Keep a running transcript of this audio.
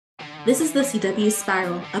This is the CW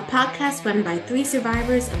Spiral, a podcast run by three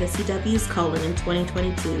survivors of the CW's colon in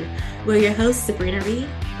 2022. We're your hosts, Sabrina Reed,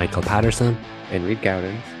 Michael Patterson, and Reed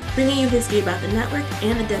Gowden, bringing you history about the network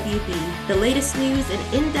and the WB, the latest news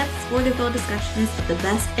and in-depth Sporterville discussions of the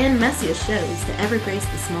best and messiest shows to ever grace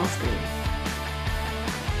the small screen.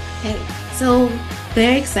 Hey, so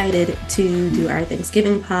very excited to do our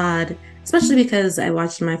Thanksgiving pod, especially because I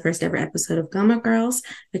watched my first ever episode of Gilmore Girls,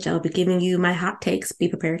 which I'll be giving you my hot takes. Be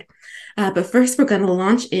prepared. But first, we're going to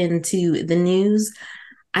launch into the news.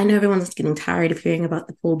 I know everyone's getting tired of hearing about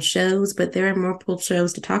the pulled shows, but there are more pulled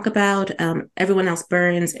shows to talk about. Everyone Else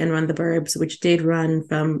Burns and Run the Burbs, which did run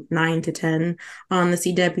from 9 to 10 on the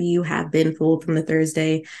CW, have been pulled from the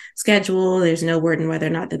Thursday schedule. There's no word on whether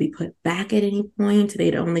or not they'll be put back at any point.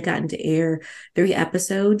 They'd only gotten to air 3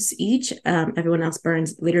 episodes each. Everyone Else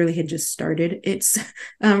Burns literally had just started its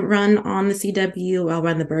run on the CW, while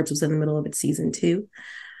Run the Burbs was in the middle of its season 2.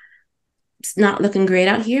 It's not looking great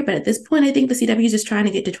out here, but at this point, I think the CW is just trying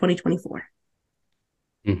to get to 2024.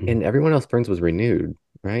 Mm-hmm. And Everyone Else Burns was renewed,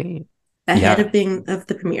 right? Ahead of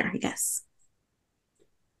the premiere, yes.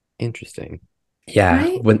 Interesting. Yeah,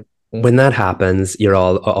 right? when that happens, you're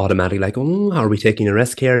all automatically like, oh, are we taking a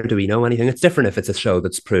risk here? Do we know anything? It's different if it's a show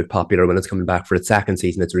that's proved popular when it's coming back for its second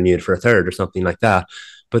season, it's renewed for a third or something like that.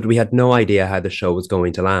 But we had no idea how the show was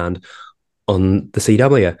going to land on the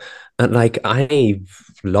CW. And like, I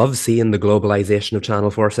love seeing the globalization of Channel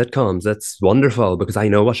 4 sitcoms. It's wonderful because I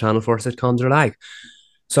know what Channel 4 sitcoms are like.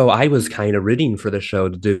 So I was kind of rooting for the show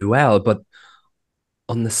to do well. But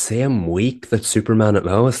on the same week that Superman at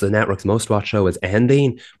Lois, the network's most watched show, is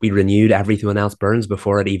ending, we renewed Everyone Else Burns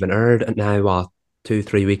before it even aired. And now, what,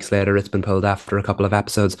 2-3 weeks later, it's been pulled after a couple of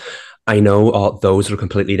episodes. I know all those are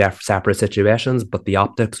completely separate situations, but the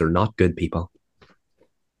optics are not good, people.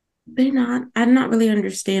 They're not. I'm not really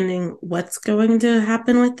understanding what's going to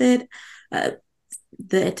happen with it.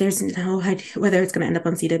 There's no idea whether it's going to end up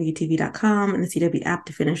on CWTV.com and the CW app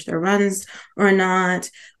to finish their runs or not.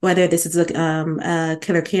 Whether this is a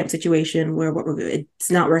killer camp situation where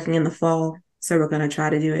it's not working in the fall, so we're going to try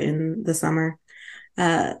to do it in the summer.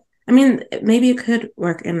 I mean, maybe it could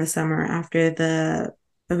work in the summer after the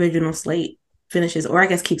original slate finishes, or I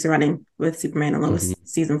guess keeps running with Superman and Lois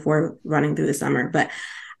season 4 running through the summer. But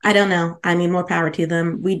I don't know. I mean, more power to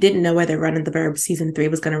them. We didn't know whether Run the Burbs season 3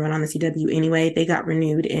 was going to run on the CW anyway. They got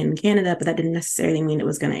renewed in Canada, but that didn't necessarily mean it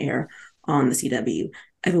was going to air on the CW.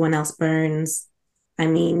 Everyone Else Burns. I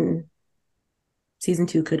mean, season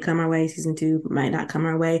 2 could come our way. Season 2 might not come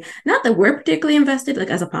our way. Not that we're particularly invested, like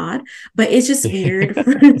as a pod, but it's just weird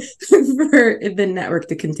for the network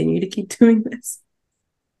to continue to keep doing this.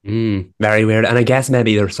 Very weird. And I guess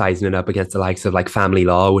maybe they're sizing it up against the likes of like Family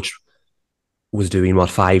Law, which was doing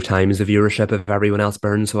 5 times the viewership of Everyone Else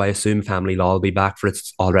Burns. So I assume Family Law will be back for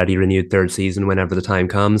its already renewed 3rd season whenever the time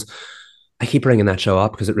comes. I keep bringing that show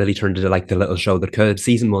up because it really turned into like the little show that could.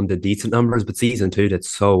 Season 1 did decent numbers, but season 2 did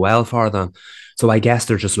so well for them. So I guess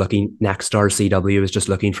they're just looking, Next Star CW is just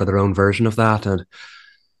looking for their own version of that. And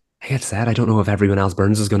I get said, I don't know if Everyone Else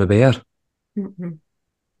Burns is going to be it. Mm-mm.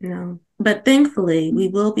 No, but thankfully we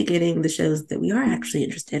will be getting the shows that we are actually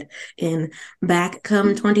interested in back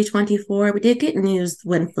come 2024. We did get news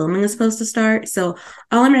when filming is supposed to start. So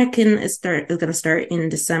All American is going to start in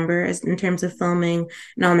December in terms of filming,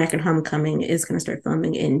 and All American Homecoming is going to start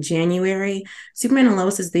filming in January. Superman and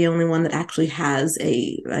Lois is the only one that actually has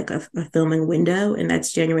a filming window, and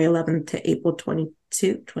that's January 11th to April 22.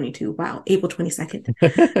 Wow, April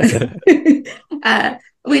 22nd.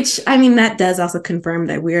 Which, I mean, that does also confirm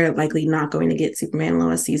that we're likely not going to get Superman and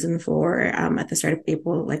Lois season 4 at the start of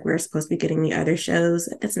April, like we're supposed to be getting the other shows.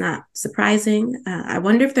 It's not surprising. I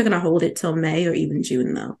wonder if they're going to hold it till May or even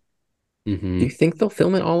June, though. Do you think they'll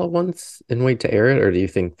film it all at once and wait to air it, or do you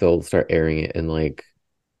think they'll start airing it in like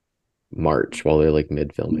March while they're like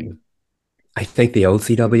mid-filming? I think the old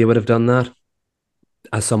CW would have done that.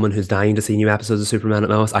 As someone who's dying to see new episodes of Superman at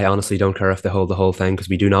Lois, I honestly don't care if they hold the whole thing because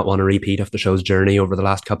we do not want a repeat of the show's journey over the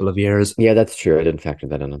last couple of years. Yeah, that's true. I didn't factor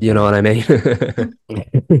that in. You know what I mean?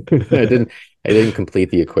 I didn't complete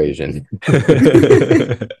the equation.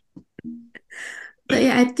 But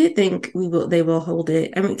yeah, I do think they will hold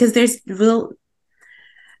it. I mean, because it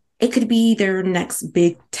could be their next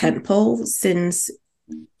big tentpole, since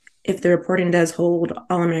if the reporting does hold,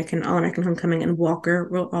 All American Homecoming, and Walker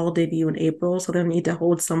will all debut in April. So they'll need to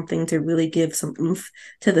hold something to really give some oomph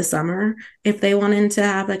to the summer if they wanted to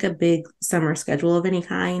have like a big summer schedule of any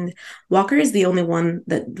kind. Walker is the only one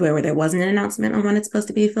where there wasn't an announcement on when it's supposed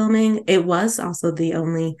to be filming. It was also the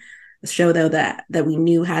only show though that we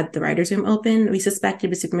knew had the writers' room open. We suspected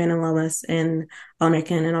with Superman and Lois and All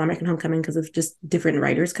American Homecoming because of just different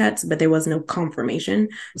writers' cuts, but there was no confirmation.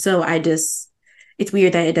 So it's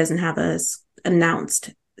weird that it doesn't have a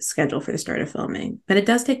announced schedule for the start of filming, but it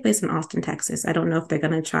does take place in Austin, Texas. I don't know if they're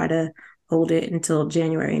going to try to hold it until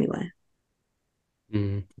January anyway.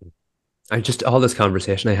 Mm. I just all this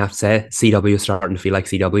conversation, I have to say, CW is starting to feel like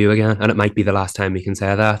CW again, and it might be the last time we can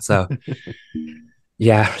say that. So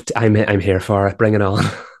yeah, I'm here for it. Bring it on.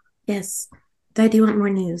 Yes, I do want more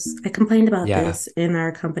news. I complained about Yeah. this in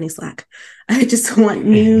our company Slack. I just want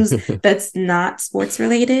news that's not sports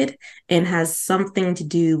related and has something to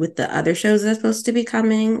do with the other shows that are supposed to be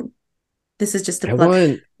coming. This is just a I plug.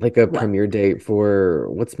 want like a What? premiere date for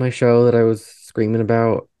what's my show that I was screaming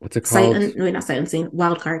about? What's it called? Wait, not sight unseen.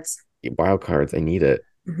 Wild cards. Wild Cards. I need it.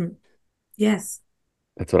 Mm-hmm. Yes.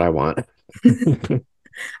 That's what I want. I mean,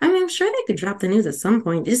 I'm sure they could drop the news at some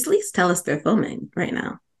point. Just at least tell us they're filming right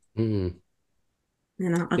now. Mm, I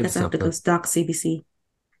Give guess us I have to go something. stalk CBC.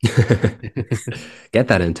 Get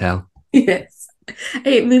that intel. Yes.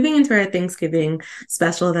 Hey, moving into our Thanksgiving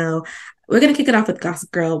special, though, we're gonna kick it off with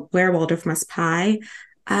Gossip Girl, Where Waldorf Must Pie.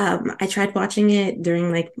 I tried watching it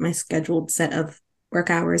during like my scheduled set of work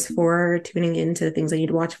hours for tuning into the things I need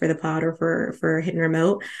to watch for the pod or for hidden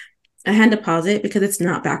remote. I had to pause it because it's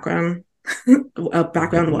not background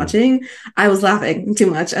watching. I was laughing too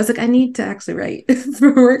much. I was like, I need to actually write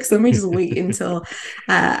for work, so let me just wait until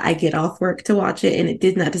I get off work to watch it. And it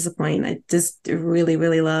did not disappoint. I just really,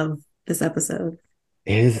 really love this episode.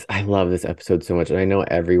 it is. I love this episode so much. And I know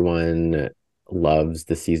everyone loves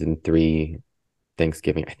the season 3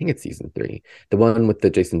 Thanksgiving. I think it's season 3. The one with the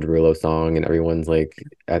Jason Derulo song and everyone's like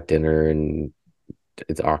at dinner and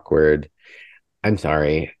it's awkward. I'm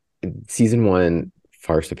sorry. Season 1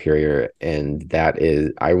 far superior, and that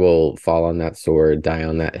is I will fall on that sword, die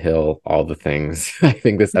on that hill, all the things. I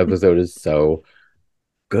think this episode is so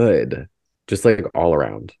good. Just like all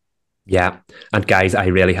around. Yeah. And guys, I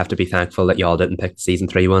really have to be thankful that y'all didn't pick the season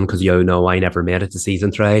 3 one because you know I never made it to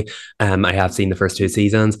season 3. I have seen the first 2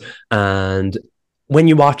 seasons. And when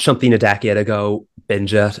you watch something a decade ago,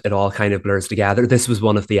 binge it, it all kind of blurs together. This was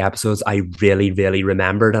one of the episodes I really, really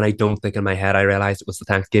remembered. And I don't think in my head I realized it was the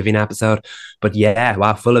Thanksgiving episode. But yeah,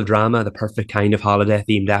 wow, full of drama, the perfect kind of holiday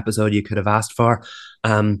themed episode you could have asked for.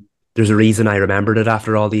 There's a reason I remembered it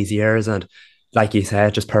after all these years. And like you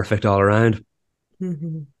said, just perfect all around.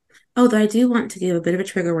 Mm-hmm. Although I do want to give a bit of a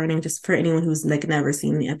trigger warning just for anyone who's like never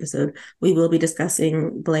seen the episode. We will be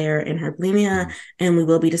discussing Blair and her bulimia, and we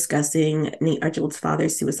will be discussing Nate Archibald's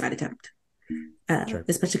father's suicide attempt. Sure.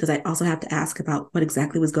 Especially because I also have to ask about what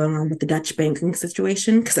exactly was going on with the Dutch banking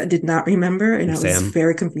situation because I did not remember and I was Same.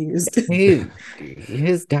 very confused.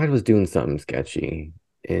 His dad was doing something sketchy,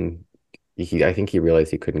 and I think he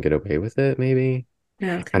realized he couldn't get away with it, maybe.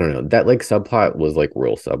 I Okay. don't know. That like subplot was like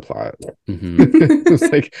real subplot. Mm-hmm. It was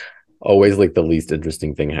like always like the least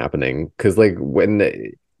interesting thing happening. Because like when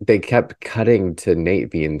they kept cutting to Nate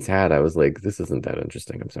being sad, I was like, this isn't that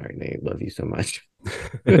interesting. I'm sorry, Nate. Love you so much.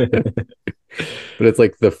 But it's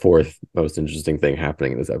like the fourth most interesting thing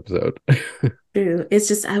happening in this episode. True. It's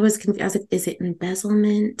just I was confused. I was like, is it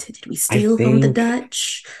embezzlement? Did we I steal from the think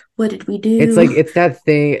Dutch? What did we it's like do? it's that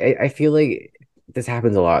thing. I feel like this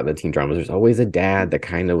happens a lot in the teen dramas. There's always a dad that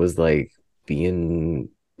kind of was like being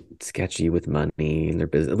sketchy with money and their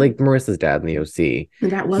business. Like Marissa's dad in the OC.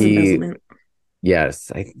 That was He embezzlement.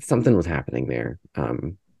 yes, something was happening there.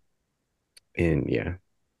 And yeah.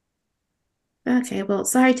 Okay, well,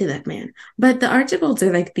 sorry to that man. But the Archibalds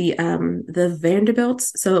are like the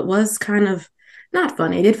Vanderbilts, so it was kind of not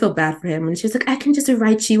funny. I did feel bad for him. And she's like, I can just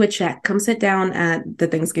write you a check. Come sit down at the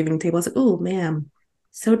Thanksgiving table. I was like, oh, ma'am,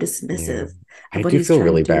 so Yeah. dismissive I of what do he's feel trying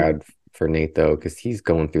to really do. bad for Nate though, because he's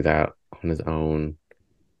going through that on his own.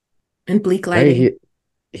 And bleak Right? lighting.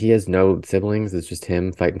 He has no siblings. It's just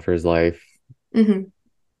him fighting for his life. Mm-hmm.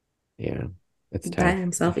 Yeah. It's By tough. I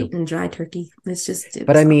himself feel eating dry turkey. It but was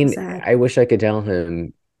I so mean, sad. I wish I could tell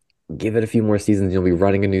him, give it a few more seasons, you'll be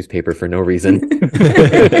running a newspaper for no reason.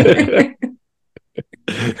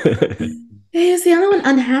 He was the only one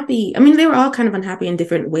unhappy. I mean, they were all kind of unhappy in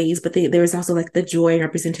different ways, but there was also like the joy and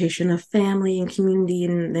representation of family and community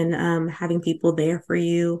and having people there for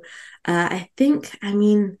you. I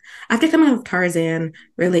mean, after coming out of Tarzan,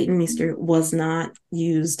 where Leighton Meester was not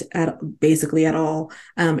used at basically at all,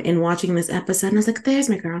 in watching this episode, and I was like, there's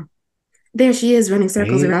my girl. There she is running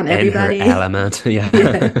circles Right? around In her everybody. element. Yeah.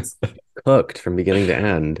 Yes. Cooked from beginning to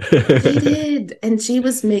end. She did. And she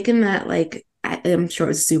was making that like I'm sure it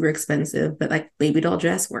was super expensive, but like baby doll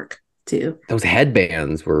dress work too. Those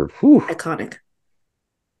headbands were whew, Iconic.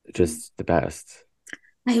 just the best.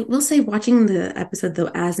 I will say, watching the episode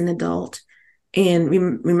though as an adult and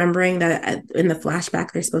remembering that in the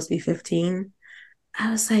flashback they're supposed to be 15,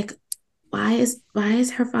 I was like, why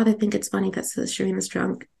is her father think it's funny that Shireen's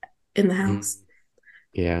drunk in the Mm. house?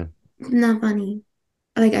 Yeah, Not funny.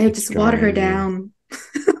 Like, I it's just water her jarring. down.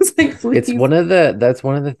 I was like, It's please. one of the that's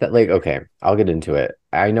one of the like okay, I'll get into it.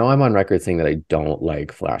 I know I'm on record saying that I don't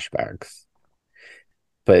like flashbacks,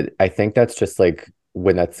 but I think that's just like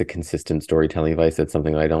when that's a consistent storytelling device, it's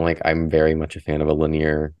something that I don't like. I'm very much a fan of a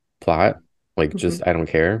linear plot. Like just Mhm. I don't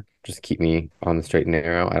care. Just keep me on the straight and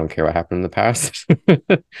narrow. I don't care what happened in the past.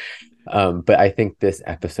 But I think this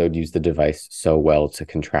episode used the device so well to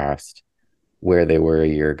contrast where they were a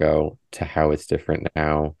year ago to how it's different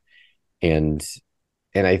now. And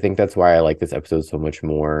and I think that's why I like this episode so much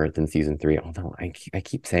more than season three. Although I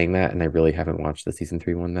keep saying that, and I really haven't watched the season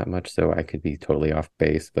three one that much, so I could be totally off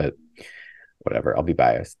base. But whatever, I'll be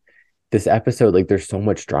biased. This episode, like, there's so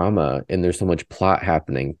much drama and there's so much plot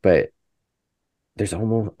happening, but there's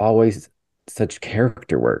almost always such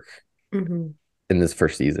character work Mhm. in this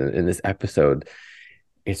first season. In this episode,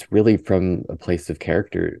 it's really from a place of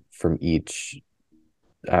character from each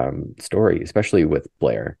story, especially with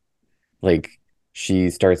Blair. Like she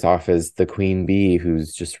starts off as the queen bee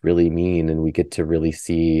who's just really mean, and we get to really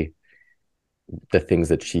see the things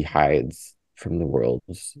that she hides from the world,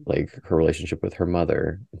 like her relationship with her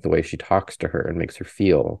mother, the way she talks to her and makes her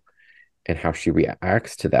feel, and how she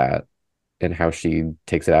reacts to that, and how she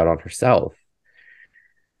takes it out on herself.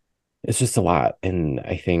 It's just a lot, and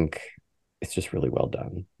I think it's just really well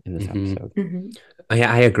done in this Mm-hmm. episode. Mhm.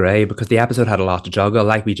 I agree because the episode had a lot to juggle.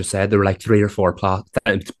 Like we just said, there were like three or four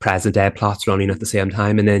present day plots running at the same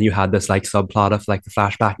time, and then you had this like subplot of like the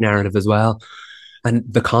flashback narrative as well. And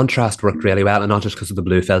the contrast worked really well, and not just because of the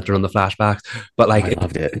blue filter on the flashbacks, but Oh, like I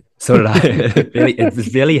loved it. so did I. It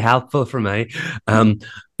was really helpful for me. Um,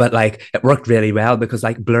 but like it worked really well because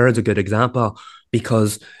like Blur is a good example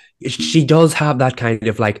because she does have that kind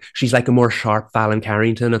of like she's like a more sharp Fallon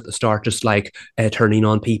Carrington at the start, just like turning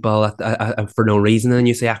on people for no reason, and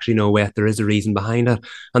you say actually no wait, there is a reason behind it,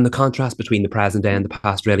 and the contrast between the present day and the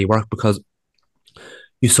past really worked because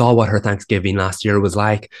you saw what her Thanksgiving last year was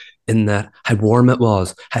like in that how warm it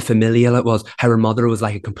was, how familial it was, how her mother was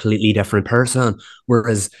like a completely different person.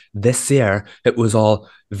 Whereas this year, it was all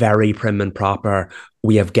very prim and proper.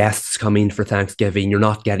 We have guests coming for Thanksgiving. You're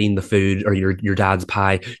not getting the food or your dad's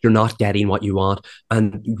pie. You're not getting what you want.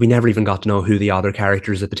 And we never even got to know who the other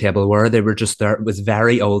characters at the table were. They were just there. It was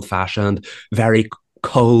very old fashioned, very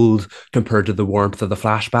cold compared to the warmth of the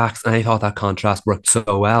flashbacks. And I thought that contrast worked so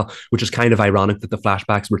well, which is kind of ironic that the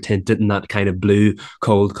flashbacks were tinted in that kind of blue,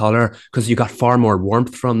 cold color, because you got far more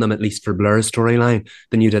warmth from them, at least for Blur's storyline,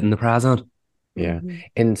 than you did in the present. Yeah. Mhm.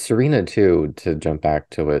 And Serena too, to jump back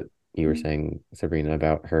to what you were Mhm. saying, Sabrina,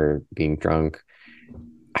 about her being drunk.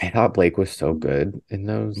 I thought Blake was so good in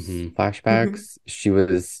those Mm-hmm. Mhm. flashbacks. She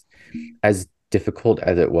was as difficult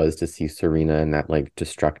as it was to see Serena in that like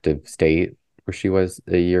destructive state where she was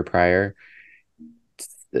a year prior.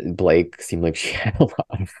 Blake seemed like she had a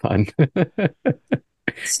lot of fun.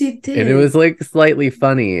 She And it did. was like slightly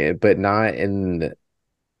funny, but not in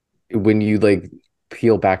when you like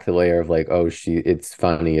peel back the layer of like, oh, it's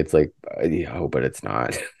funny. It's like, oh, but it's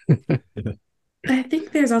not. I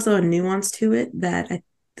think there's also a nuance to it that I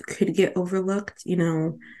could get overlooked,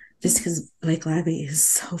 just because Blake Lively is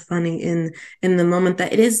so funny in the moment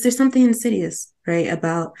that it is. There's something insidious, right,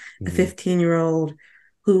 about a Mhm. 15-year-old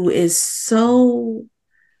who is so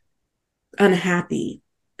unhappy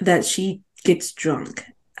that she gets drunk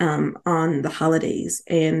on the holidays,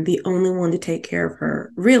 and the only one to take care of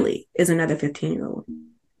her really is another 15-year-old,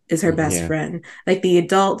 is her best Yeah. friend. Like the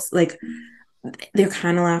adults, like they're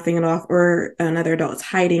kind of laughing it off, or another adult's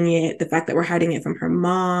hiding it. The fact that we're hiding it from her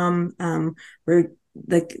mom, we're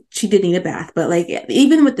like she did need a bath, but like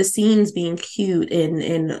even with the scenes being cute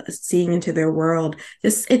and seeing into their world,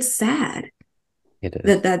 just it's sad It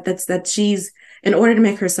that is. that she's, in order to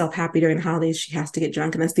make herself happy during the holidays, she has to get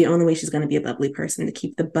drunk, and that's the only way she's going to be a bubbly person, to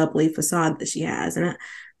keep the bubbly facade that she has. And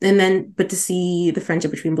then, but to see the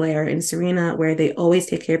friendship between Blair and Serena, where they always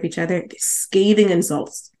take care of each other, scathing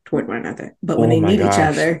insults toward one another, but when Oh they my meet each gosh.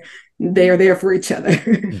 other, they are there for each other.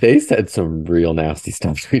 They said some real nasty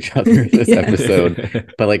stuff to each other this Yeah.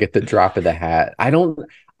 episode, but like at the drop of the hat. I don't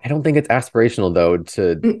think it's aspirational though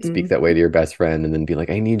to speak Mm-mm. that way to your best friend and then be like,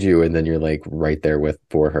 I need you, and then you're like right there with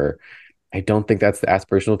for her. I don't think that's the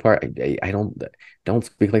aspirational part. I don't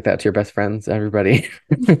speak like that to your best friends, everybody.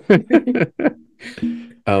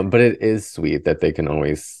 But it is sweet that they can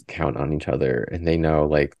always count on each other and they know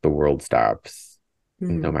like the world stops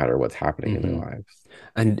no Mm. matter what's happening in their Mm-hmm. lives.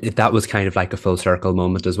 And that was kind of like a full circle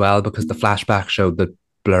moment as well, because the flashback showed that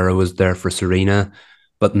Blur was there for Serena,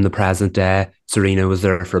 but in the present day, Serena was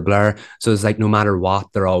there for Blur. So it's like no matter what,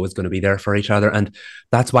 they're always going to be there for each other. And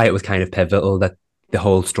that's why it was kind of pivotal that the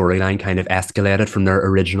whole storyline kind of escalated from their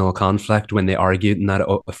original conflict when they argued in that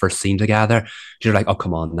first scene together. You're like, oh,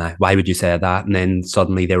 come on now. Why would you say that? And then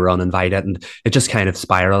suddenly they were uninvited and it just kind of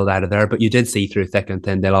spiraled out of there. But you did see through thick and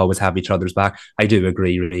thin, they'll always have each other's back. I do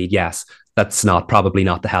agree, Reed. Yes, that's not probably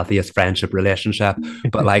not the healthiest friendship relationship,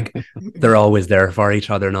 but like they're always there for each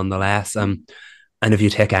other nonetheless. And if you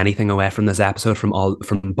take anything away from this episode from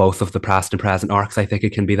both of the past and present arcs, I think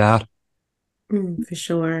it can be that. For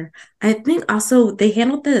sure. I think also they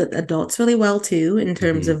handled the adults really well too in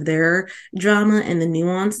terms Mm-hmm. of their drama and the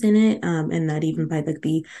nuance in it. And that even by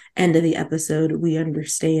the end of the episode, we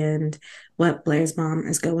understand what Blair's mom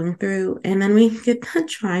is going through. And then we get that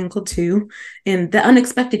triangle too. And the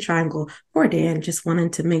unexpected triangle. Poor Dan just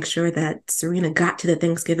wanted to make sure that Serena got to the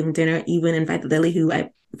Thanksgiving dinner, even invite Lily,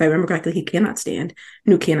 if I remember correctly, he cannot stand,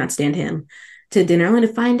 who cannot stand him, to dinner, only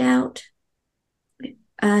to find out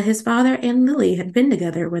his father and Lily had been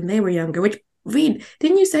together when they were younger. Which, Reed,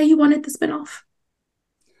 didn't you say you wanted the spinoff?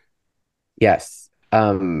 Yes.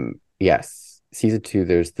 Yes. Season 2,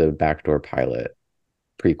 there's the backdoor pilot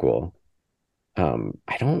prequel.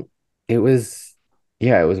 I don't it was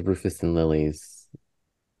yeah, it was Rufus and Lily's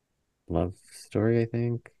love story, I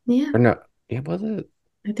think. Yeah, Or no, yeah, was it?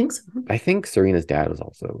 I think so. I think Serena's dad was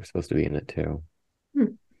also supposed to be in it too. Hmm. I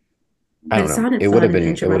But it don't know. sounded It would have fun been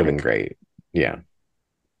and it would have been dramatic great. Yeah.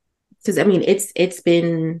 because I mean it's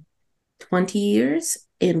been 20 years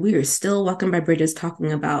and we are still walking by bridges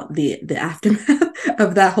talking about the aftermath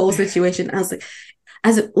of that whole situation. I was like,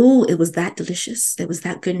 oh, it was that delicious. It was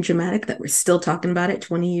that good and dramatic that we're still talking about it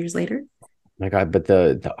 20 years later. My God, but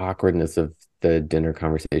the awkwardness of the dinner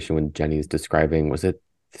conversation when Jenny's describing, was it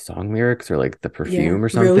the song lyrics or like the Yeah, perfume or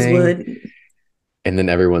something? Rosewood. And then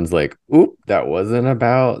everyone's like, oop,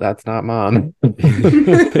 that's not mom.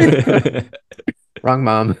 Wrong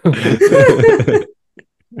mom.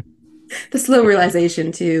 The slow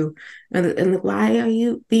realization too, and why are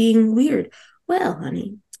you being weird? Well,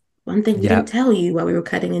 honey, one thing we Yeah. didn't tell you while we were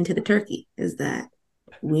cutting into the turkey is that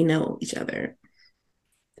we know each other.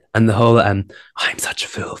 And the whole I'm such a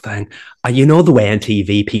fool thing. You know the way on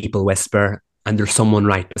TV people whisper and there's someone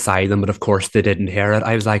right beside them, but of course they didn't hear it.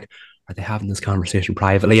 I was like, are they having this conversation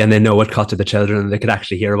privately? And they know it cut to the children and they could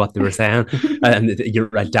actually hear what they were saying. And you're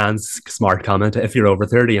Dan's smart comment. If you're over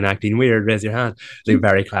 30 and acting weird, raise your hand. They're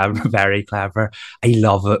very clever, very clever. I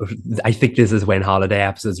love it. I think this is when holiday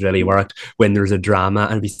episodes really worked, when there's a drama,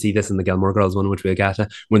 and we see this in the Gilmore Girls one, which we'll get to,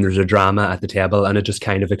 when there's a drama at the table and it just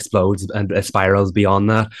kind of explodes and it spirals beyond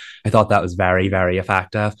that. I thought that was very, very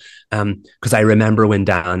effective. Because I remember when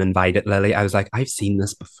Dan invited Lily, I was like, I've seen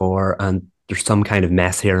this before, and there's some kind of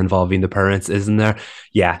mess here involving the parents, isn't there?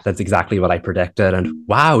 Yeah, that's exactly what I predicted. And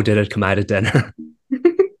wow, did it come out at dinner?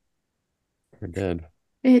 It did.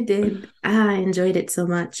 It did. I enjoyed it so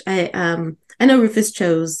much. I know Rufus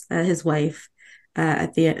chose his wife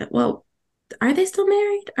at the end. Well, are they still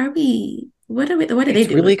married? Are we? What are they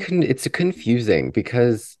doing? It's confusing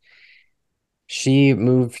because she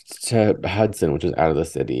moved to Hudson, which is out of the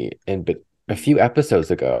city, and but a few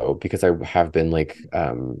episodes ago, because I have been like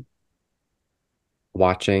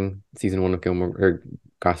watching season 1 of Gilmore or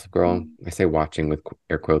Gossip Girl. I say watching with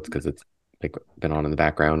air quotes because it's like been on in the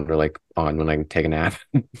background or like on when I take a nap.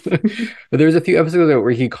 But there's a few episodes ago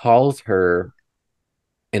where he calls her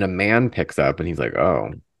and a man picks up and he's like,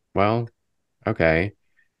 "Oh, well, okay."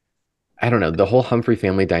 I don't know. The whole Humphrey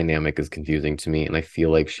family dynamic is confusing to me, and I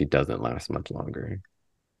feel like she doesn't last much longer.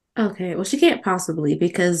 Okay, well, she can't possibly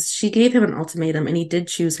because she gave him an ultimatum and he did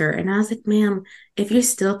choose her. And I was like, ma'am, if you're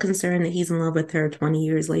still concerned that he's in love with her 20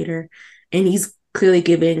 years later, and he's clearly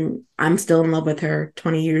giving, I'm still in love with her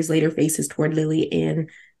 20 years later faces toward Lily and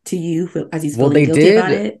to you as he's Well, feeling they guilty about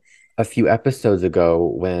did it. a few episodes ago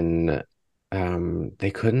when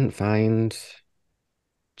they couldn't find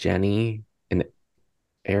Jenny and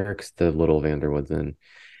Eric's the little Vanderwoodson.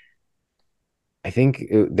 I think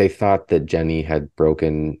they thought that Jenny had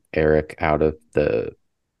broken Eric out of the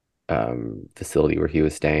facility where he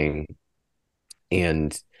was staying,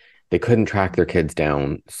 and they couldn't track their kids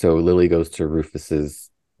down. So Lily goes to Rufus's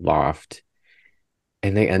loft,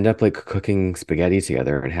 and they end up like cooking spaghetti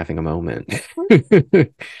together and having a moment. And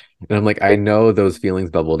I'm like, I know those feelings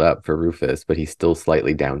bubbled up for Rufus, but he's still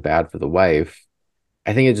slightly down bad for the wife.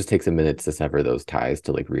 I think it just takes a minute to sever those ties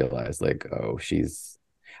to like realize, like, oh,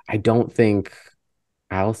 I don't think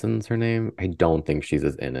Allison's her name. I don't think she's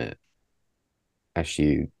as in it as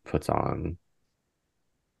she puts on.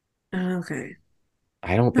 Okay.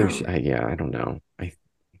 I don't think Oh, yeah, I don't know.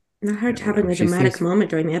 not I her don't having know. a She dramatic seems moment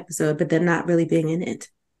during the episode, but then not really being in it.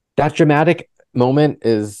 that dramatic moment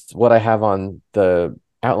is what I have on the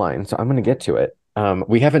outline, so I'm going to get to it.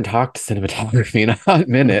 We haven't talked cinematography in a hot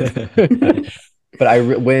minute,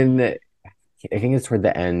 but when I think it's toward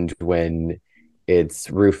the end when it's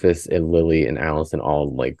Rufus and Lily and Allison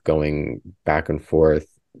all like going back and forth,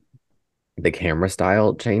 the camera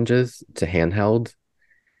style changes to handheld,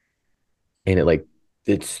 and it like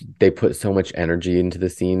they put so much energy into the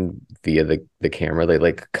scene via the camera. They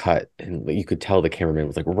like cut and you could tell the cameraman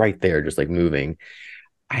was like right there, just like moving.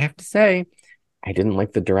 I have to say, I didn't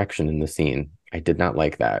like the direction in the scene. I did not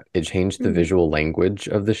like that. It changed the Mm, visual language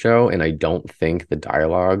of the show, and I don't think the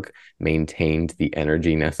dialogue maintained the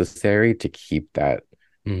energy necessary to keep Mhm.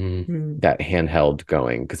 mm. that handheld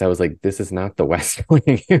going. Because I was like, this is not the West Wing.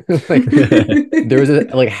 Like there was a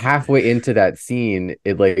like halfway into that scene,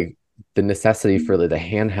 it like the necessity for the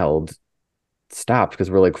handheld stopped because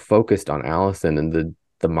we're like focused on Allison and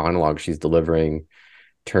the monologue she's delivering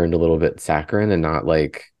turned a little bit saccharine and not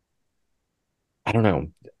like I don't know.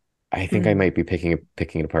 I think I Mm. might be picking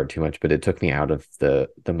it apart too much, but it took me out of the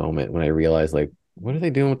moment when I realized like, what are they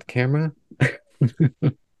doing with the camera?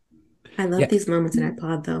 I love Yeah. these moments in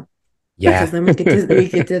iPod though, because Yeah. then we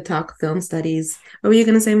get to talk film studies. What were you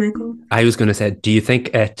gonna say, Michael? I was going to say, do you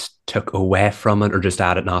think it took away from it or just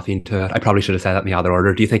added nothing to it? I probably should have said that in the other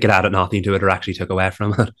order. Do you think it added nothing to it or actually took away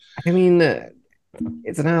from it? I mean,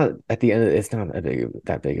 it's not at the end. It's not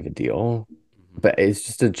that big of a deal, but it's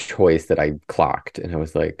just a choice that I clocked, and I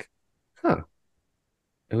was like, huh.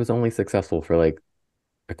 It was only successful for like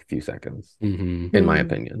a few seconds, Mm-hmm. in my Mm.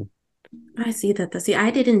 opinion. I see that. See,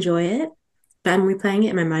 I did enjoy it, but I'm replaying it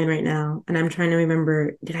in my mind right now, and I'm trying to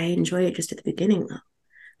remember, did I enjoy it just at the beginning though?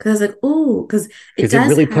 Because I was like, oh, because it Because it does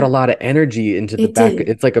really put a have, lot of energy into the it back. did.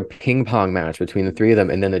 It's like a ping pong match between the three of them,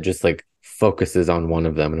 and then it just like focuses on one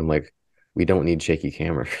of them, and I'm like, we don't need shaky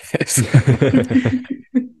camera for this.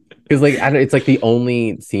 Because like it's like the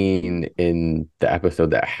only scene in the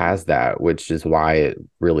episode that has that, which is why it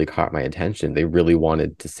really caught my attention. They really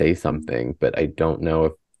wanted to say something, but I don't know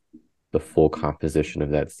if the full composition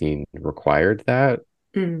of that scene required that.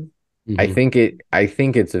 Mm. Mm-hmm. I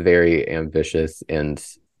think it's a very ambitious and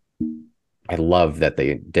I love that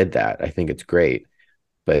they did that. I think it's great,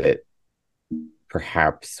 but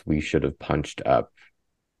perhaps we should have punched up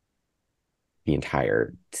the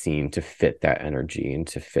entire scene to fit that energy and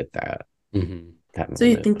to fit Mm-hmm. that So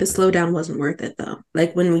you moment. think the slowdown wasn't worth it though?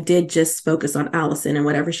 Like when we did just focus on Allison and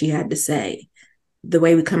whatever she had to say, the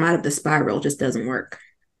way we come out of the spiral just doesn't work.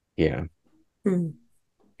 Yeah, Mm.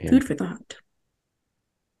 yeah. Food for thought.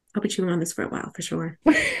 I'll be chewing on this for a while for sure.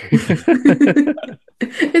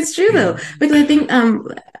 It's true though, because I think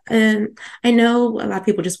and I know a lot of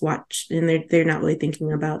people just watch and they're not really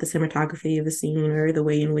thinking about the cinematography of the scene or the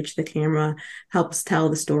way in which the camera helps tell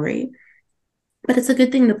the story. But it's a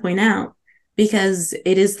good thing to point out because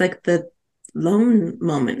it is like the lone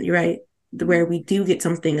moment, you're right, where we do get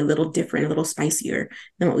something a little different, a little spicier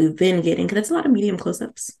than what we've been getting. Because it's a lot of medium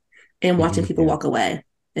close-ups and watching Mm-hmm. people Yeah. walk away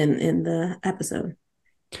in the episode.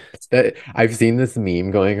 I've seen this meme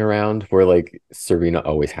going around where like Serena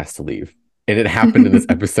always has to leave. And it happened in this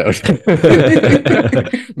episode.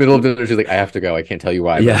 Middle of dinner, she's like, I have to go. I can't tell you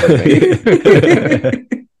why, but I'm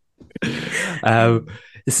leaving. Yeah. um,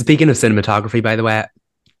 Speaking of cinematography, by the way,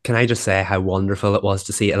 can I just say how wonderful it was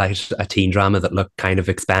to see like a teen drama that looked kind of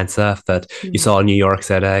expensive that you Mm. saw in New York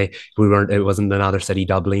City. We weren't. It wasn't another city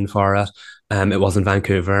doubling for it. It wasn't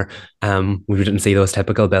Vancouver. We didn't see those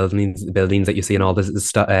typical buildings that you see in all the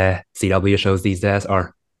CW shows these days,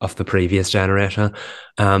 or of the previous generation.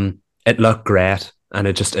 It looked great, and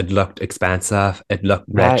it looked expensive. It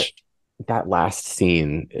looked That rich. that last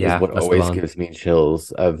scene is Yeah, what that's the always one. gives me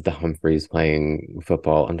chills of the Humphreys playing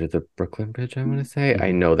football under the Brooklyn Bridge, I want to say. I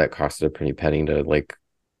Mm-hmm. know that costed a pretty penny to like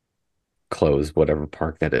close whatever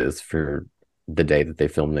park that is for the day that they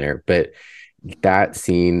filmed there. But that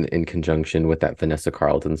scene in conjunction with that Vanessa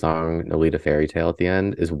Carlton song, Nolita Fairy Tale at the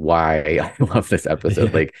end, is why I love this episode.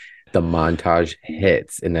 Yeah. Like the montage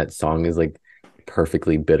hits and that song is like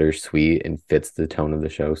perfectly bittersweet and fits the tone of the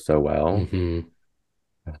show so well. Mm-hmm.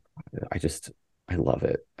 I just I love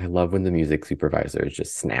it. I love when the music supervisor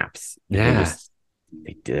just snaps and Yeah.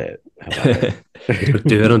 they did it. I love it. You don't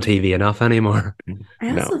do it on TV enough anymore.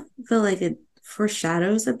 I No. also feel like it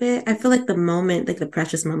foreshadows a bit. I feel like the moment, like the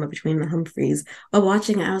precious moment between the Humphreys, while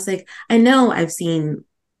watching it, I was like, I know I've seen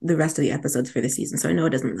the rest of the episodes for the season, so I know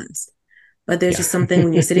it doesn't last. But there's Yeah. just something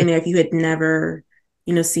when you're sitting there, if you had never,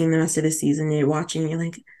 seen the rest of the season, and you're watching, you're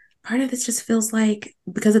like, part of this just feels like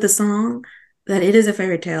because of the song, that it is a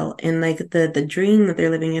fairy tale, and like the dream that they're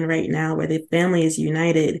living in right now, where the family is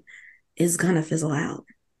united, is gonna fizzle out.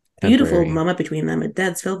 Beautiful Temporary. moment between them. It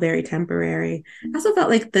does feel very temporary. I also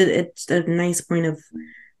felt like it's a nice point of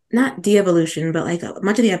not de-evolution, but like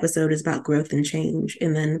much of the episode is about growth and change,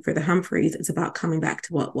 and then for the Humphreys, it's about coming back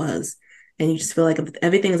to what was. And you just feel like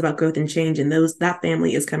everything is about growth and change, and that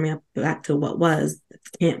family is coming up back to what was, it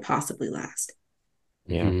can't possibly last.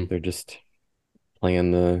 Yeah, they're just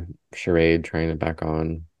playing the charade, trying to back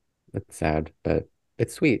on. It's sad, but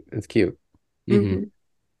it's sweet. It's cute. Mm-hmm.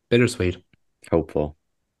 Bittersweet. Hopeful.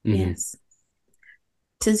 Yes.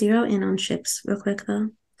 To zero in on ships real quick though,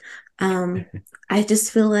 I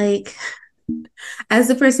just feel like, as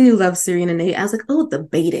the person who loves Serena and Nate, I was like, oh, the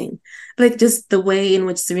baiting. Like just the way in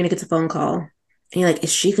which Serena gets a phone call. And you're like,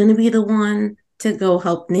 is she gonna be the one to go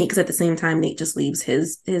help Nate? Because at the same time, Nate just leaves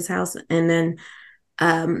his house. And then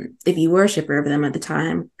if you were a shipper of them at the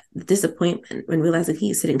time, the disappointment when realizing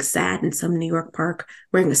he's sitting sad in some New York park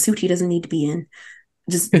wearing a suit he doesn't need to be in,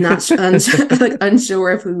 just not like unsure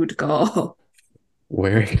of who to call.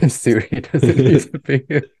 Wearing a suit he doesn't need to be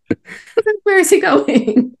in. Where is he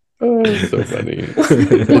going? Oh, so funny.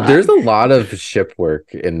 There's a lot of ship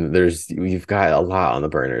work, and you've got a lot on the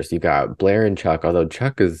burners. You've got Blair and Chuck, although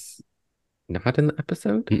Chuck is not in the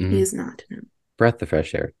episode. He is not. No. Breath of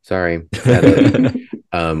fresh air. Sorry.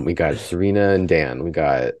 We got Serena and Dan. We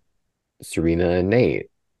got Serena and Nate.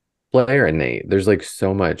 Blair and Nate. There's like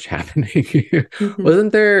so much happening.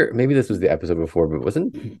 Wasn't there, maybe this was the episode before, but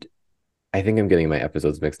wasn't, I think I'm getting my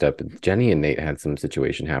episodes mixed up. Jenny and Nate had some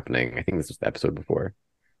situation happening. I think this was the episode before.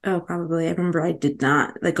 Oh, probably. I remember I did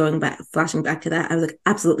not, like, going back, flashing back to that. I was like,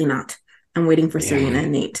 absolutely not. I'm waiting for Serena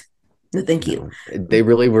and Nate. No, thank you. They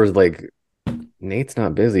really were like, Nate's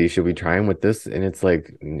not busy. Should we try him with this? And it's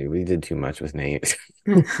like, we did too much with Nate.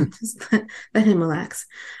 Just let him relax.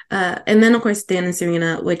 And then, of course, Dan and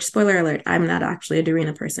Serena, which, spoiler alert, I'm not actually a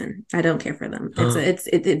Dorina person. I don't care for them.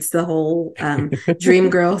 It's the whole dream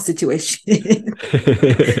girl situation.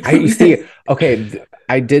 I see. Okay,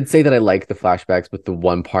 I did say that I like the flashbacks, but the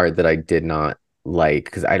one part that I did not like,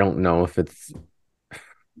 because I don't know if it's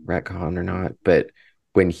retcon or not, but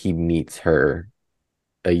when he meets her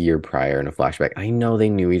a year prior in a flashback, I know they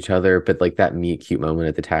knew each other, but like that meet cute moment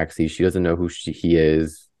at the taxi, she doesn't know who he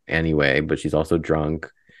is anyway, but she's also drunk.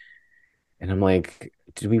 And I'm like,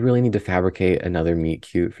 do we really need to fabricate another meet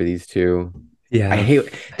cute for these two? Yeah. I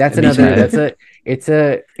hate that's another it's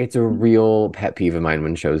a real pet peeve of mine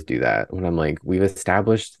when shows do that. When I'm like, we've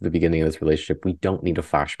established the beginning of this relationship, we don't need a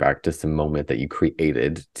flashback to some moment that you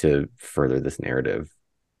created to further this narrative.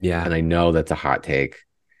 Yeah. And I know that's a hot take.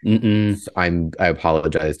 So I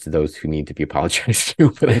apologize to those who need to be apologized to,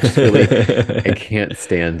 but I just really I can't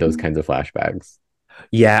stand those kinds of flashbacks.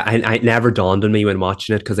 Yeah, I never dawned on me when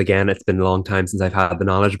watching it, because again, it's been a long time since I've had the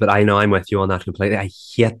knowledge, but I know I'm with you on that completely. I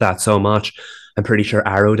hate that so much. I'm pretty sure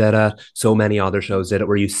Arrow did it. So many other shows did it,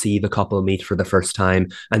 where you see the couple meet for the first time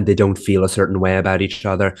and they don't feel a certain way about each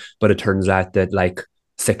other. But it turns out that like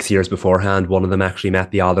 6 years beforehand, one of them actually met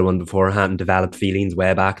the other one beforehand and developed feelings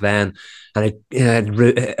way back then. And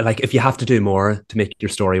like, if you have to do more to make your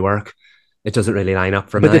story work, it doesn't really line up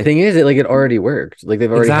for me. But the thing is, it already worked. Like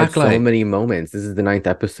they've already had so Exactly. many moments. This is the 9th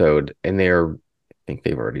episode, and I think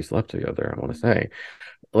they've already slept together, I want to say.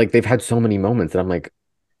 Like they've had so many moments that I'm like,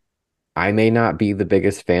 I may not be the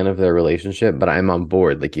biggest fan of their relationship, but I'm on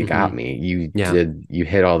board. Like you got me. You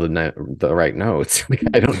hit all the right notes. Like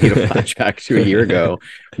I don't need a flashback to a year ago.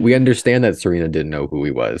 We understand that Serena didn't know who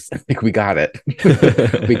he was. Like we got it.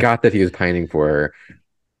 We got that he was pining for her.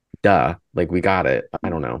 Duh. Like we got it. I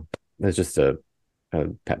don't know. It's just a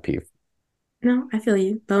pet peeve. No, I feel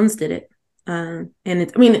you. Bones did it. And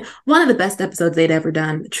it's, I mean, one of the best episodes they'd ever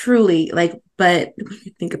done, truly. Like, but when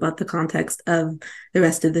you think about the context of the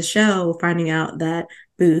rest of the show, finding out that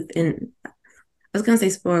Booth, and I was gonna say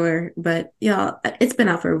spoiler, but y'all, it's been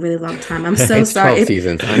out for a really long time. I'm so it's sorry. 12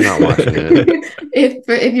 seasons. I'm not watching it.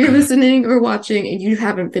 If you're listening or watching and you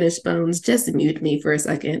haven't finished Bones, just mute me for a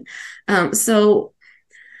second. So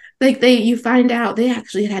like you find out they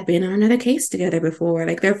actually had been on another case together before.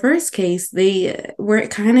 Like their first case, they were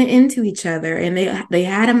kind of into each other and they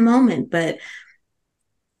had a moment, but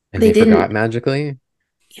And they they didn't. forgot magically.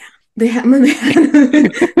 Yeah, they had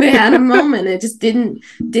a moment. It just didn't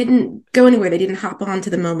go anywhere. They didn't hop on to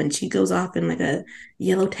the moment. She goes off in like a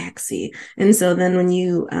yellow taxi, and so then when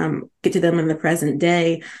you get to them in the present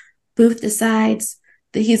day, Booth decides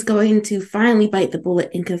that he's going to finally bite the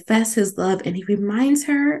bullet and confess his love, and he reminds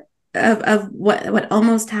her of what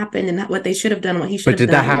almost happened and what they should have done, what he should But have did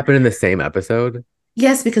that done. happen in the same episode?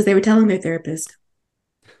 Yes, because they were telling their therapist.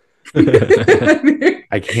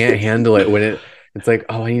 I can't handle it when it's like,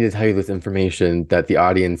 oh, I need to tell you this information that the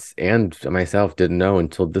audience and myself didn't know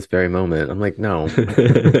until this very moment. I'm like, no.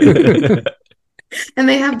 And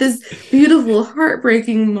they have this beautiful,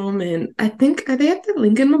 heartbreaking moment. I think, are they at the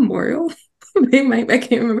Lincoln Memorial? They might, I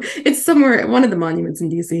can't remember. It's somewhere at one of the monuments in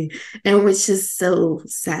DC. And it's just so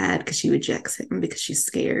sad because she rejects him because she's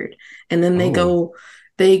scared. And then Oh,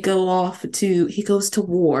 they go off to, he goes to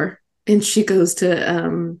war and she goes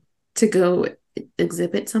to go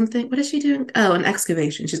exhibit something. What is she doing? Oh, an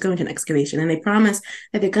excavation. She's going to an excavation. And they promise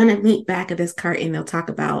that they're gonna meet back at this cart and they'll talk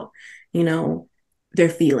about, you know, their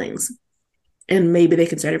feelings and maybe they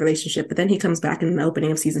can start a relationship. But then he comes back in the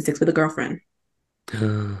opening of season 6 with a girlfriend.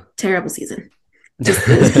 Terrible season. Just,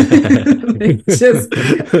 just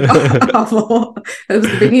awful. It was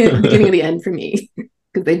the beginning of the end for me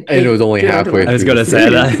because and it was only halfway I was through going the to say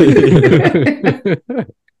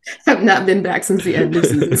series. have not been back since the end of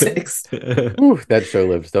season 6 that. Ooh, that show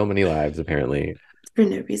lived so many lives, apparently. for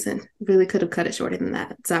no reason. Really could have cut it shorter than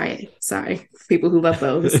that. Sorry, people who love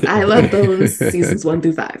Bones. I love Bones seasons 1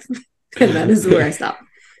 through 5, and that is where I stop.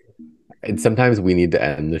 And sometimes we need to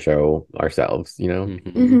end the show ourselves, you know?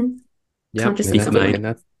 Mm-hmm. Yep, Conscious peace of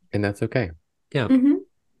mind. And that's okay. Yeah. Mm-hmm.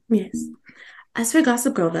 Yes. As for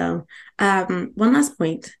Gossip Girl, though, one last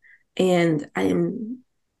point, and I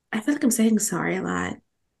feel like I'm saying sorry a lot.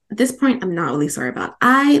 At this point, I'm not really sorry about.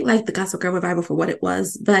 I like the Gossip Girl revival for what it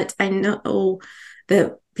was, but I know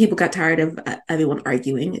that people got tired of everyone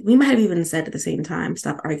arguing. We might have even said at the same time,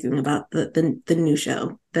 stop arguing about the new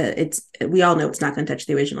show. That we all know it's not going to touch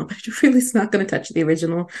the original, but it really is not going to touch the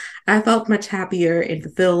original. I felt much happier and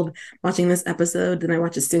fulfilled watching this episode than I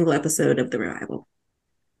watched a single episode of the revival.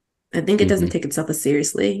 I think it doesn't take itself as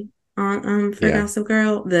seriously on for Yeah. Gossip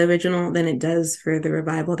Girl, the original, than it does for the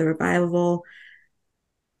revival. The revival,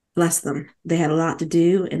 bless them, they had a lot to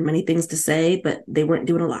do and many things to say, but they weren't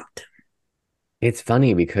doing a lot. It's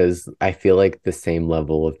funny because I feel like the same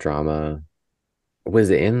level of drama was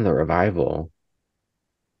in the revival,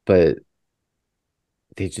 but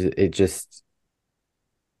it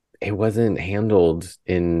wasn't handled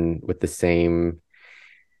in with the same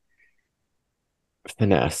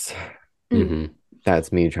finesse. Mm.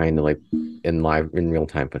 That's me trying to like in real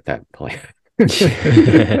time put that play.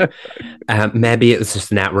 Maybe it's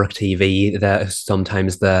just network TV that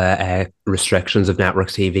sometimes the restrictions of network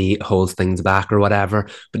TV holds things back or whatever.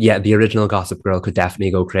 But yeah, the original Gossip Girl could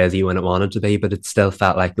definitely go crazy when it wanted to be, but it still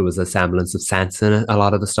felt like there was a semblance of sense in it, a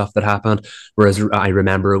lot of the stuff that happened. Whereas I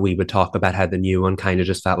remember we would talk about how the new one kind of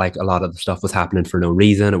just felt like a lot of the stuff was happening for no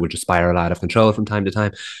reason. It would just spiral out of control from time to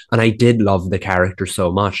time. And I did love the character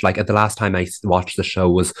so much. Like at the last time I watched the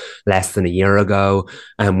show was less than a year ago,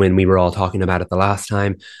 and when we were all talking about it the last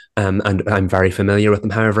time. And I'm very familiar with them.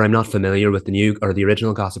 However, I'm not familiar with the new or the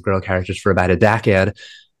original Gossip Girl characters for about a decade.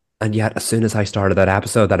 And yet, as soon as I started that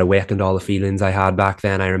episode, that awakened all the feelings I had back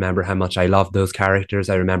then. I remember how much I loved those characters.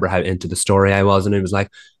 I remember how into the story I was. And it was like,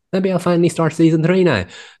 maybe I'll finally start season 3 now.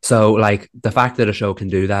 So, like, the fact that a show can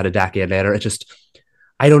do that a decade later, it just,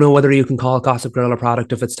 I don't know whether you can call Gossip Girl a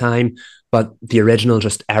product of its time, but the original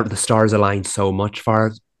just, the stars aligned so much for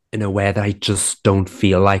it in a way that I just don't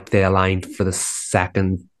feel like they aligned for the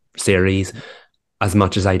second series as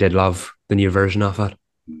much as I did love the new version of it.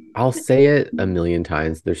 I'll say it a million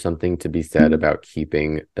times. There's something to be said about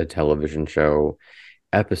keeping a television show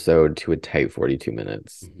episode to a tight 42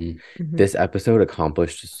 minutes. This episode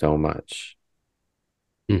accomplished so much.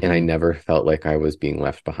 And I never felt like I was being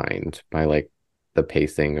left behind by like the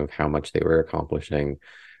pacing of how much they were accomplishing.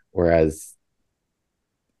 Whereas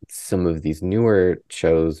some of these newer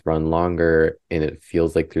shows run longer and it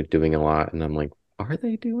feels like they're doing a lot. And I'm like, are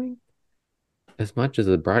they doing as much as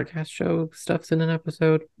a broadcast show stuff's in an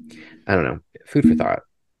episode? I don't know. Food for thought.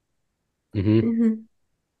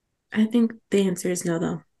 I think the answer is no,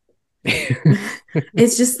 though.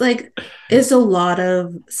 It's just like it's a lot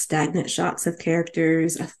of stagnant shots of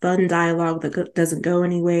characters, a fun dialogue that doesn't go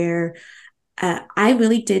anywhere. I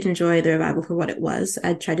really did enjoy the revival for what it was.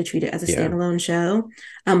 I tried to treat it as a standalone show,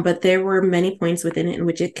 but there were many points within it in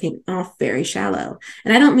which it came off very shallow.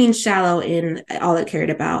 And I don't mean shallow in all it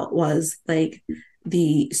cared about was like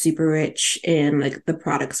the super rich and like the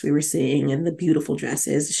products we were seeing and the beautiful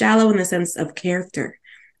dresses. Shallow in the sense of character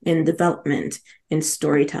and development and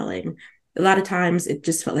storytelling. A lot of times it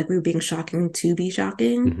just felt like we were being shocking to be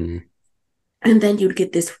shocking. And then you'd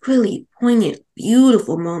get this really poignant,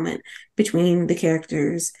 beautiful moment between the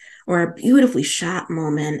characters, or a beautifully shot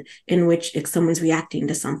moment in which someone's reacting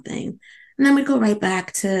to something. And then we'd go right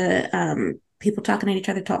back to people talking at each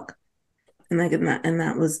other talk. and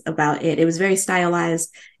that was about it. It was very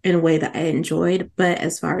stylized in a way that I enjoyed, but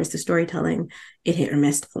as far as the storytelling, it hit or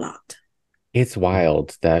missed a lot. It's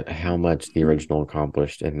wild that how much the original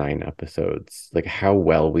accomplished in 9 episodes, like how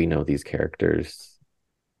well we know these characters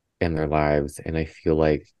and their lives. And I feel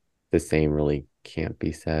like the same really can't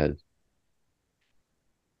be said.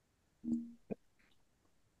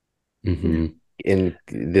 Mm-hmm. And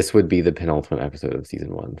this would be the penultimate episode of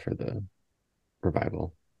season 1 for the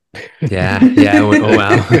revival. Yeah, yeah. Oh,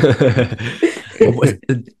 wow.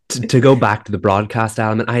 To go back to the broadcast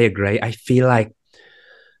element, I agree. I feel like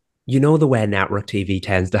the way network TV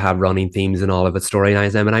tends to have running themes and all of its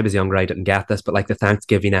storylines. Now, when I was younger, I didn't get this, but like the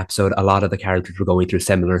Thanksgiving episode, a lot of the characters were going through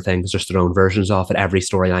similar things, just their own versions of it. Every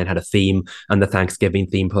storyline had a theme, and the Thanksgiving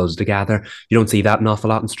theme pulls together. You don't see that an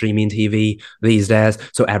awful lot in streaming TV these days.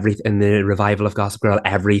 So in the revival of Gossip Girl,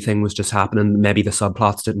 everything was just happening. Maybe the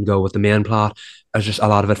subplots didn't go with the main plot. It was just a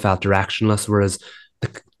lot of it felt directionless, whereas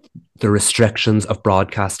the restrictions of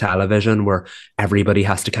broadcast television where everybody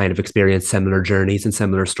has to kind of experience similar journeys and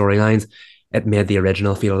similar storylines, it made the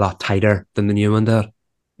original feel a lot tighter than the new one did.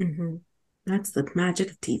 Mm-hmm. That's the magic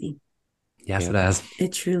of TV. Yes, it is.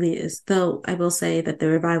 It truly is. Though I will say that the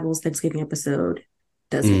Revival's Thanksgiving episode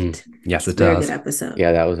does hit. Yes, it Very does. good episode.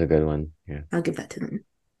 Yeah, that was a good one. Yeah. I'll give that to them.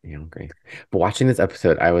 Yeah, great. But watching this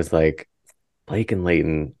episode, I was like, Blake and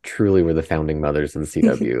Leighton truly were the founding mothers of the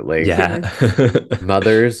CW. Like, yeah.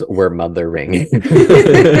 mothers were mothering.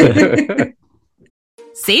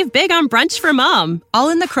 Save big on brunch for mom, all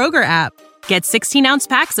in the Kroger app. Get 16-ounce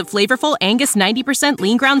packs of flavorful Angus 90%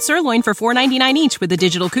 lean ground sirloin for $4.99 each with a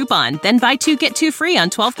digital coupon. Then buy 2, get 2 free on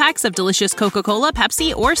 12 packs of delicious Coca-Cola,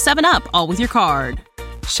 Pepsi, or 7-Up, all with your card.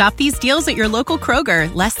 Shop these deals at your local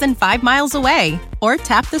Kroger, less than 5 miles away. Or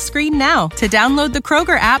tap the screen now to download the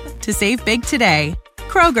Kroger app to save big today.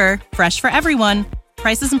 Kroger, fresh for everyone.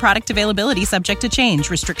 Prices and product availability subject to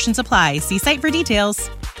change. Restrictions apply. See site for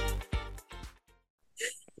details.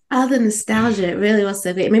 Oh, the nostalgia, it really was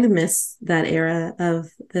so great. It made me miss that era of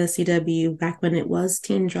the CW back when it was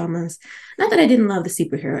teen dramas. Not that I didn't love the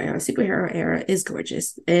superhero era. Superhero era is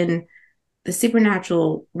gorgeous. And the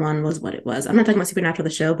Supernatural one was what it was. I'm not talking about Supernatural,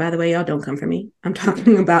 the show, by the way. Y'all don't come for me. I'm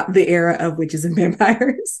talking about the era of witches and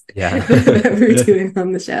vampires that we're doing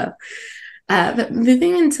on the show. But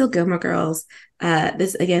moving into Gilmore Girls,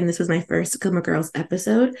 this was my first Gilmore Girls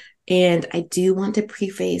episode, and I do want to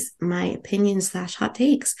preface my opinions / hot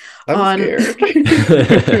takes by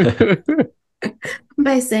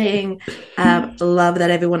saying, love that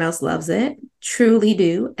everyone else loves it. Truly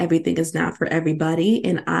do. Everything is not for everybody,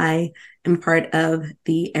 and I am part of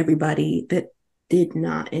the everybody that did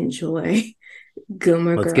not enjoy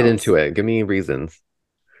Gilmore Girls. Let's get into it. Give me reasons.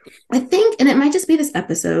 I think, and it might just be this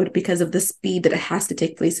episode because of the speed that it has to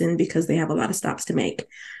take place in, because they have a lot of stops to make.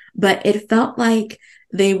 But it felt like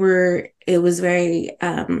it was very,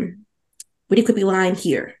 Woody could be lying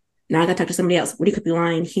here. Now I got to talk to somebody else. Woody could be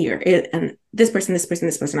lying here. And this person,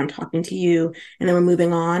 I'm talking to you. And then we're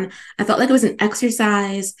moving on. I felt like it was an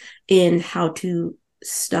exercise in how to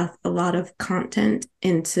stuff a lot of content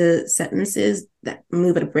into sentences that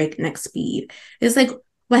move at a breakneck speed. It's like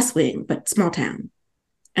West Wing, but small town.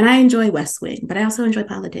 And I enjoy West Wing, but I also enjoy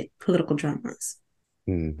political dramas.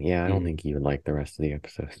 Yeah, I don't think you would like the rest of the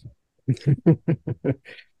episodes.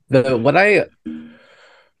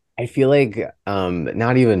 I feel like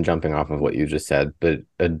not even jumping off of what you just said, but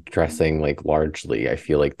addressing like largely, I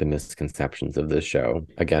feel like the misconceptions of this show.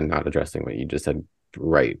 Again, not addressing what you just said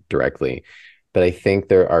right directly, but I think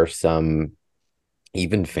there are some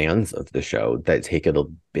even fans of the show that take it a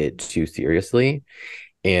bit too seriously.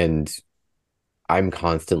 And I'm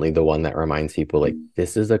constantly the one that reminds people, like,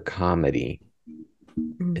 this is a comedy.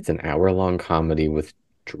 It's an hour-long comedy with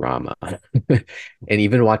drama. And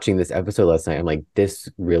even watching this episode last night, I'm like, this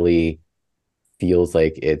really feels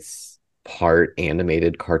like it's part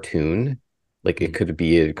animated cartoon. Like it could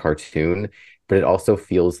be a cartoon, but it also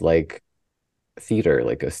feels like theater,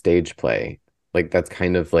 like a stage play. Like that's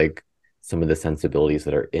kind of like some of the sensibilities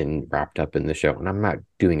that are wrapped up in the show. And I'm not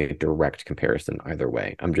doing a direct comparison either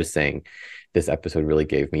way. I'm just saying this episode really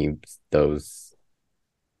gave me those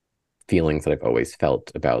feelings that I've always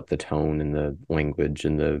felt about the tone and the language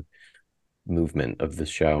and the movement of the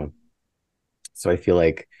show. So I feel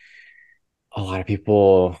like a lot of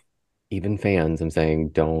people, even fans, I'm saying,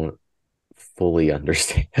 don't fully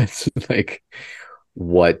understand like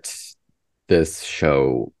what this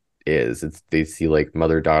show is. They see like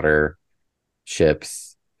mother-daughter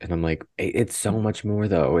ships, and I'm like, it's so much more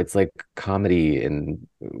though. It's like comedy, and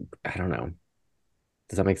I don't know.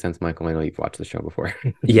 Does that make sense, Michael? I know you've watched the show before.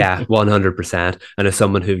 Yeah, 100%. And as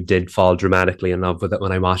someone who did fall dramatically in love with it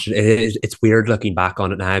when I watched it, it's weird looking back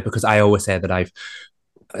on it now because I always say that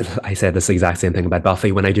I said this exact same thing about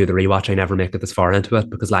Buffy. When I do the rewatch, I never make it this far into it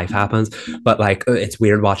because life happens. But like, it's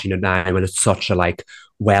weird watching it now when it's such a like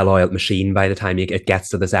well-oiled machine by the time it gets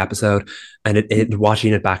to this episode. And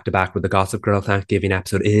watching it back to back with the Gossip Girl Thanksgiving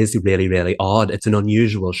episode is really, really odd. It's an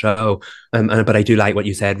unusual show. But I do like what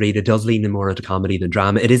you said, Reed. It does lean more into comedy than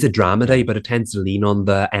drama. It is a dramedy, but it tends to lean on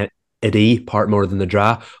the iddy part more than the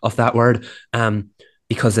dra of that word.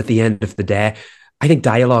 Because at the end of the day, I think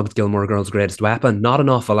dialogue's Gilmore Girls' greatest weapon. Not an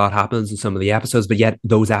awful lot happens in some of the episodes, but yet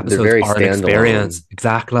those They're episodes very are an standalone. experience.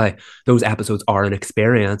 Exactly. Those episodes are an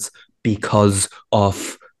experience because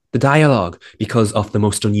of the dialogue, because of the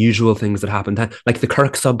most unusual things that happen. Like the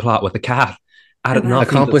Kirk subplot with the cat. Added nothing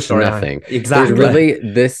Accomplished to the nothing. Exactly. There's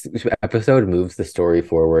really, this episode moves the story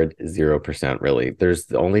forward 0%, really. There's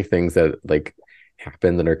the only things that like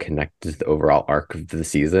happen that are connected to the overall arc of the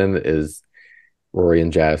season is Rory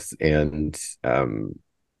and Jess, and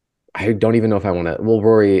I don't even know if I want to. Well,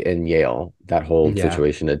 Rory and Yale, that whole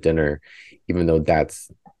situation at dinner, even though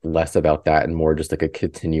that's less about that and more just like a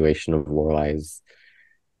continuation of Lorelai's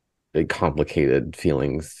complicated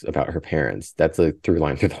feelings about her parents. That's a through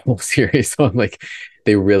line through the whole series. So I'm like,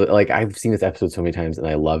 they really like. I've seen this episode so many times and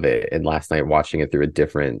I love it. And last night watching it through a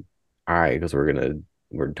different eye because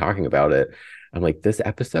we're talking about it. I'm like, this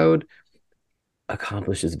episode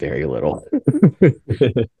accomplishes very little,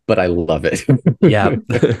 but I love it. Yeah.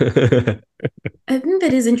 I think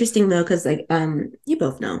that is interesting though, because like you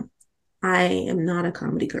both know, I am not a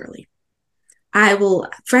comedy girly. I will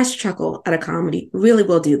fresh chuckle at a comedy, really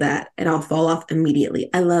will do that, and I'll fall off immediately.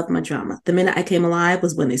 I love my drama. The minute I came alive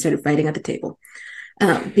was when they started fighting at the table.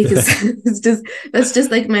 Because that's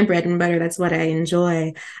just like my bread and butter. That's what I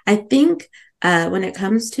enjoy. I think when it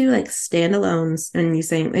comes to like standalones, and you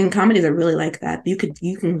saying, and comedies are really like that. You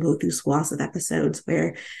can go through swaths of episodes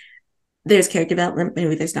where there's character development,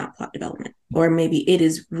 maybe there's not plot development, or maybe it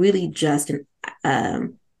is really just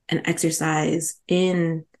an exercise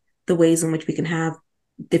in the ways in which we can have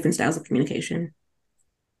different styles of communication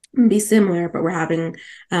be similar, but we're having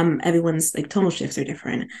everyone's like tonal shifts are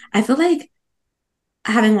different. I feel like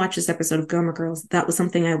having watched this episode of Gilmore Girls, that was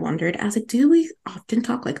something I wondered. I was like, do we often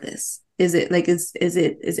talk like this? Is it like is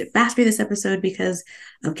it faster this episode because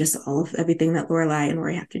of just all of everything that Lorelai and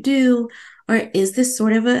Rory have to do? Or is this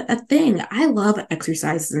sort of a thing? I love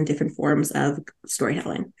exercises in different forms of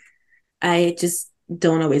storytelling. I just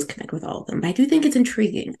don't always connect with all of them. But I do think it's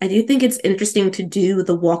intriguing. I do think it's interesting to do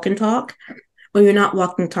the walk and talk when you're not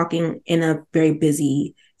walking talking in a very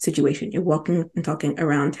busy situation. You're walking and talking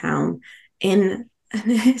around town in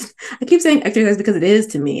I keep saying exercise because it is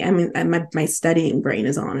to me. I mean, my studying brain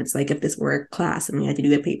is on. It's like if this were a class and we had to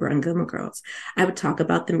do a paper on Gilmore Girls, I would talk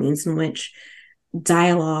about the means in which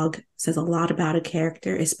dialogue says a lot about a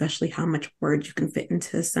character, especially how much words you can fit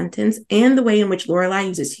into a sentence, and the way in which Lorelai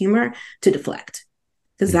uses humor to deflect,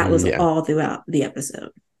 because that was all throughout the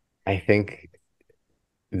episode. I think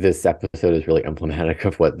this episode is really emblematic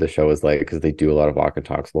of what the show is like because they do a lot of walk and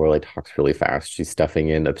talks. Lorelai talks really fast. She's stuffing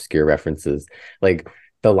in obscure references. Like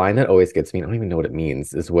the line that always gets me, I don't even know what it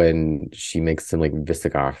means, is when she makes some like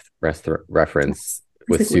Visigoth reference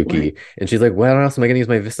with Suki, and she's like, "What else am I going to use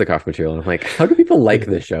my Visigoth material?" And I'm like, "How do people like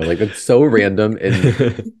this show? Like it's so random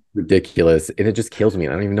and ridiculous, and it just kills me.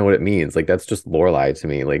 I don't even know what it means. Like that's just Lorelai to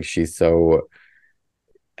me. Like she's so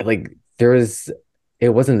like it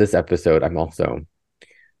wasn't this episode. I'm also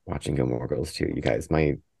watching Gilmore Girls too, you guys.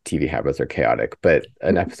 My TV habits are chaotic, but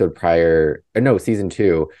an episode prior, or no, season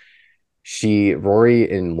 2,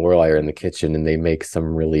 Rory and Lorelai are in the kitchen and they make some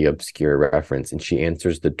really obscure reference, and she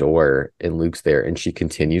answers the door and Luke's there and she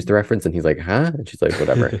continues the reference and he's like, huh? And she's like,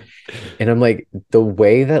 whatever. And I'm like, the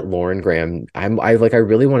way that Lauren Graham, I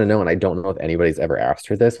really want to know, and I don't know if anybody's ever asked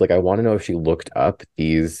her this. Like, I want to know if she looked up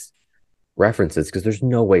these references because there's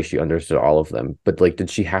no way she understood all of them, but like did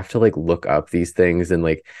she have to like look up these things, and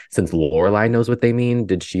like since Lorelai knows what they mean,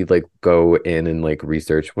 did she like go in and like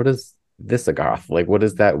research what is Visigoth, like what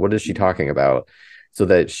is that, what is she talking about, so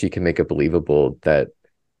that she can make it believable that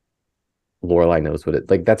Lorelai knows what it,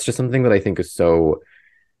 like that's just something that I think is so,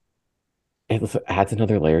 it adds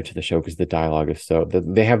another layer to the show because the dialogue is so,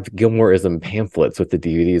 they have Gilmoreism pamphlets with the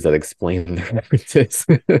DVDs that explain the references.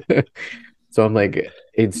 So I'm like,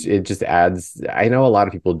 it just adds. I know a lot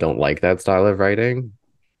of people don't like that style of writing,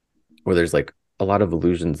 where there's like a lot of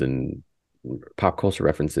allusions and pop culture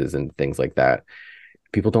references and things like that.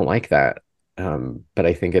 People don't like that, but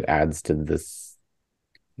I think it adds to this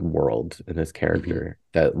world and this character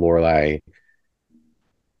that Lorelai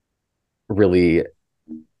really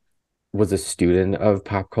was a student of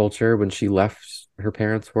pop culture when she left her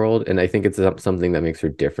parents' world. And I think it's something that makes her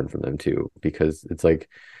different from them too, because it's like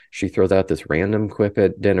she throws out this random quip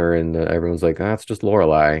at dinner and everyone's like, that's just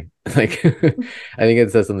Lorelai. Like, I think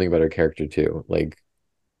it says something about her character too. Like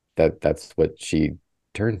that's what she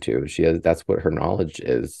turned to. That's what her knowledge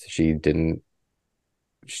is. She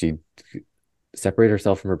separated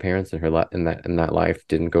herself from her parents in in that life,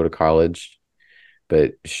 didn't go to college,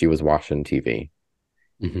 but she was watching TV.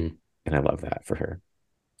 Mm-hmm. And I love that for her.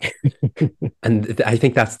 And I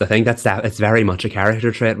think that's the thing. It's very much a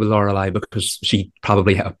character trait with Lorelai, because she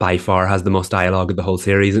probably by far has the most dialogue of the whole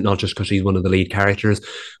series, not just because she's one of the lead characters.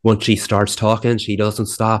 Once she starts talking, she doesn't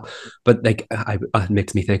stop. But like, it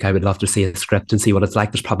makes me think I would love to see a script and see what it's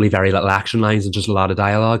like. There's probably very little action lines and just a lot of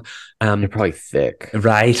dialogue. They're probably thick.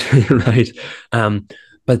 Right, right.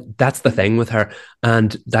 But that's the thing with her.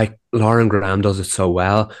 And like Lauren Graham does it so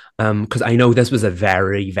well. Because I know this was a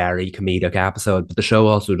very, very comedic episode, but the show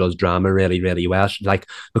also does drama really, really well. Like,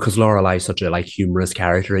 because Lorelai is such a like humorous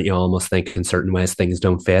character, you almost think in certain ways things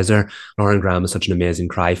don't phase her. Lauren Graham is such an amazing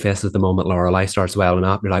cry face. At the moment Lorelai starts welling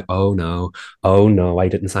up, you're like, oh no, I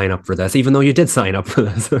didn't sign up for this, even though you did sign up for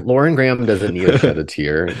this. Lauren Graham doesn't need to shed a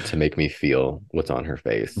tear to make me feel what's on her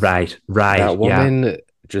face. Right. That woman Yeah.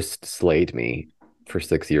 just slayed me for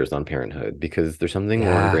 6 years on Parenthood, because there's something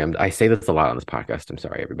Lauren Yeah. Graham, I say this a lot on this podcast, I'm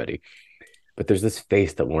sorry everybody, but there's this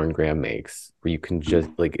face that Lauren Graham makes where you can just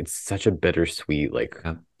like, it's such a bittersweet like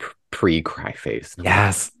Yeah. pre-cry face.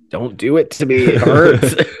 Yes. Don't do it to me, it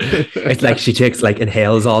hurts. It's like she takes like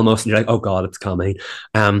inhales almost, and you're like, oh god, it's coming.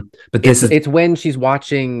 But it's when she's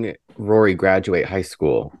watching Rory graduate high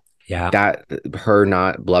school, yeah, that her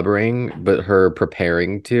not blubbering but her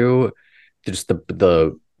preparing to, just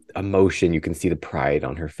the emotion, you can see the pride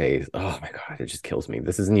on her face. Oh my god, it just kills me.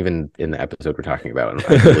 This isn't even in the episode we're talking about, and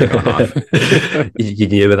I've really gone off. You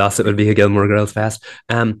knew with us it would be a Gilmore Girls fest.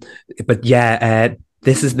 But yeah,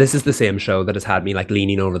 this is the same show that has had me like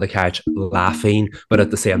leaning over the couch laughing, but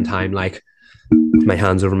at the same time like my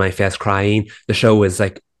hands over my face crying. The show is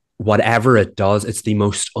like, whatever it does, it's the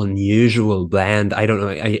most unusual blend. I don't know.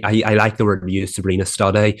 I like the word we use, Sabrina,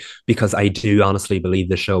 study, because I do honestly believe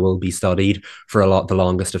the show will be studied for the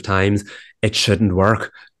longest of times. It shouldn't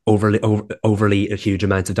work. Overly huge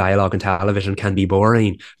amounts of dialogue in television can be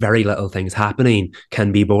boring. Very little things happening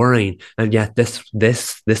can be boring. And yet this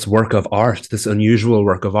work of art, this unusual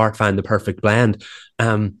work of art, found the perfect blend.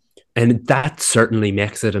 And that certainly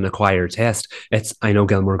makes it an acquired taste. I know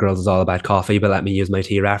Gilmore Girls is all about coffee, but let me use my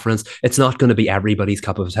tea reference. It's not going to be everybody's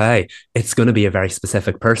cup of tea. It's going to be a very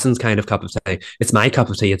specific person's kind of cup of tea. It's my cup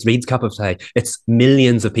of tea. It's Reed's cup of tea. It's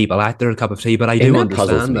millions of people out there a cup of tea, but I do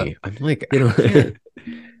understand that. I'm like, you know,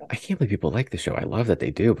 I can't believe people like the show. I love that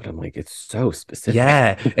they do, but I'm like, it's so specific.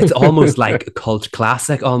 yeah, it's almost like a cult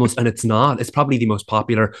classic, almost, and it's not. It's probably the most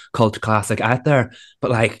popular cult classic out there.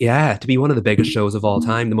 But like, yeah, to be one of the biggest shows of all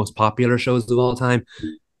time, the most popular shows of all time,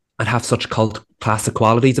 and have such cult classic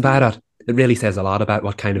qualities about it, it really says a lot about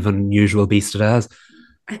what kind of unusual beast it is.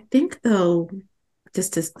 I think though,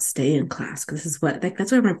 just to stay in class, because this is what like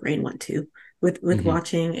that's where my brain went to with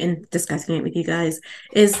watching and discussing it with you guys,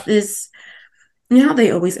 is this. You know,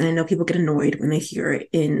 they always, and I know people get annoyed when they hear it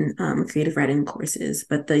in creative writing courses,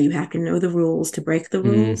 but you have to know the rules to break the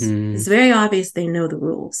rules. It's very obvious they know the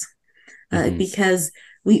rules because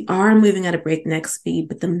we are moving at a breakneck speed.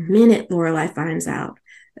 But the minute Lorelai finds out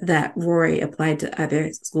that Rory applied to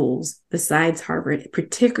other schools besides Harvard,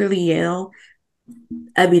 particularly Yale,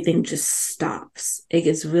 everything just stops. It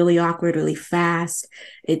gets really awkward, really fast.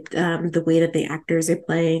 The way that the actors are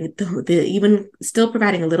playing, the even still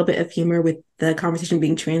providing a little bit of humor with the conversation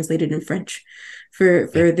being translated in French for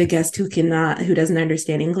the guest who doesn't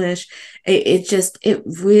understand English. It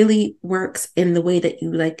really works in the way that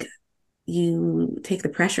you take the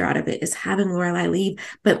pressure out of it, is having Lorelai leave,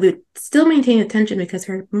 but we still maintain the tension because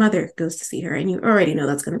her mother goes to see her, and you already know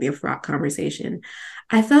that's going to be a fraught conversation.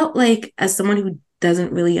 I felt like, as someone who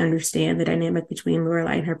doesn't really understand the dynamic between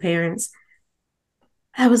Lorelai and her parents,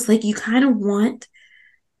 I was like, you kind of want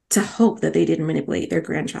to hope that they didn't manipulate their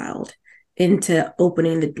grandchild into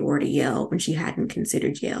opening the door to Yale when she hadn't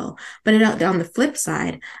considered Yale. But on the flip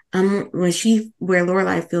side, where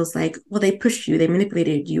Lorelai feels like, well, they pushed you, they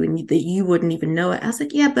manipulated you, and that you wouldn't even know it. I was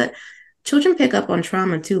like, yeah, but children pick up on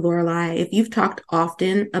trauma too, Lorelai. If you've talked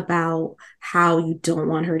often about how you don't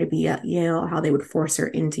want her to be at Yale, how they would force her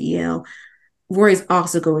into Yale, Rory's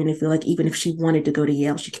also going to feel like even if she wanted to go to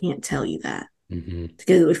Yale, she can't tell you that.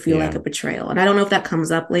 Because it would feel like a betrayal. And I don't know if that comes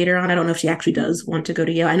up later on. I don't know if she actually does want to go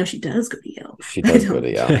to Yale. I know she does go to Yale. She does go to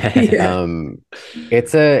Yale.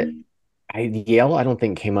 Yeah. Yale, I don't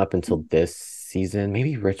think came up until this season.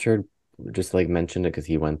 Maybe Richard just like mentioned it because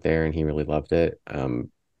he went there and he really loved it.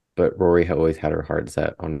 But Rory had always had her heart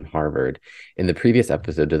set on Harvard. In the previous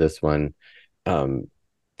episode to this one, um,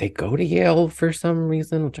 they go to Yale for some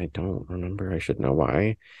reason, which I don't remember. I should know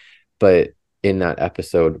why. But in that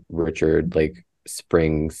episode, Richard like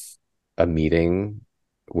springs a meeting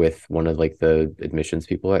with one of like the admissions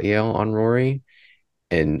people at Yale on Rory,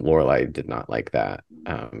 and Lorelai did not like that.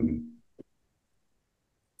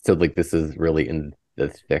 So like this is really in the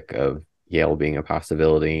thick of Yale being a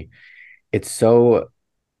possibility. It's so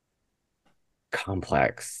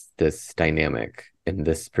complex, this dynamic in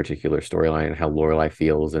this particular storyline, how Lorelai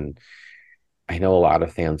feels. And I know a lot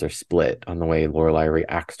of fans are split on the way Lorelai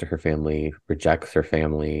reacts to her family, rejects her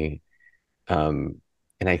family. And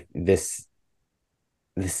I this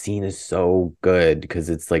scene is so good because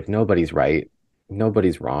it's like nobody's right,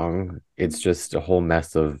 nobody's wrong. It's just a whole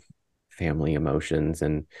mess of family emotions.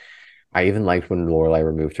 And I even liked when Lorelai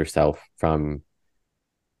removed herself from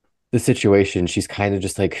the situation. She's kind of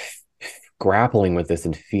just like grappling with this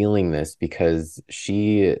and feeling this because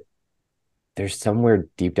there's somewhere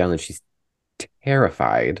deep down that she's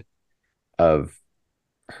terrified of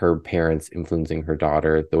her parents influencing her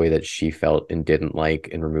daughter the way that she felt and didn't like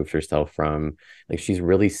and removed herself from. Like she's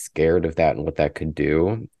really scared of that and what that could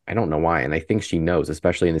do. I don't know why. And I think she knows,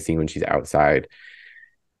 especially in the scene when she's outside.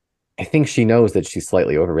 I think she knows that she's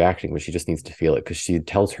slightly overreacting, but she just needs to feel it because she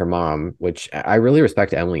tells her mom, which I really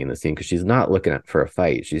respect Emily in the scene because she's not looking at for a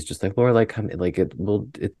fight. She's just like, Laura, like, come, like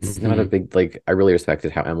it's not a big, like, I really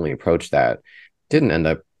respected how Emily approached that. Didn't end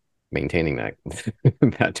up maintaining that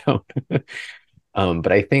that tone.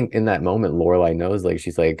 But I think in that moment, Lorelai knows, like,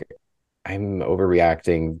 she's like, I'm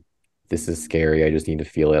overreacting. This is scary. I just need to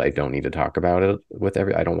feel it. I don't need to talk about it with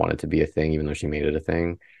I don't want it to be a thing, even though she made it a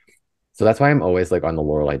thing. So that's why I'm always like on the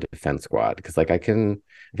Lorelai defense squad because like I feel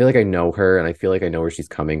like I know her and I feel like I know where she's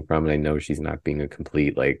coming from and I know she's not being a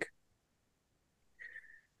complete like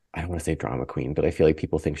I don't want to say drama queen, but I feel like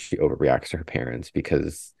people think she overreacts to her parents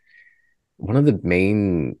because one of the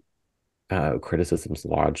main criticisms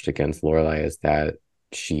lodged against Lorelai is that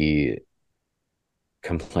she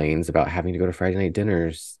complains about having to go to Friday night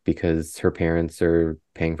dinners because her parents are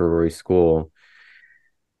paying for Rory's school.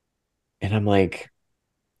 And I'm like,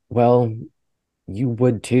 well, you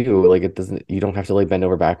would too. Like you don't have to like bend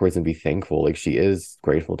over backwards and be thankful. Like she is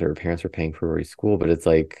grateful to her parents for paying for Rory's school, but it's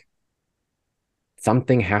like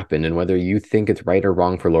something happened. And whether you think it's right or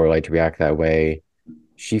wrong for Lorelai to react that way,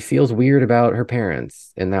 she feels weird about her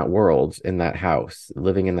parents in that world, in that house,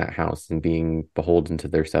 living in that house and being beholden to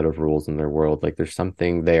their set of rules in their world. Like there's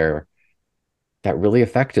something there that really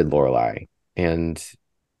affected Lorelai. And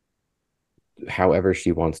however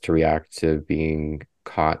she wants to react to being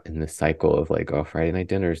caught in this cycle of like, oh, Friday night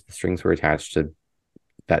dinners, the strings were attached to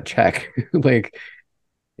that check. Like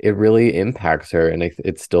it really impacts her. And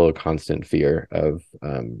it's still a constant fear of,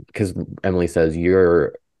 because Emily says,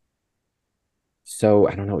 you're so,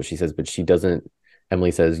 I don't know what she says, but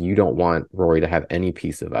Emily says, you don't want Rory to have any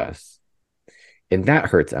piece of us. And that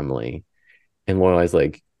hurts Emily. And Lorelai's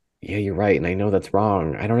like, yeah, you're right. And I know that's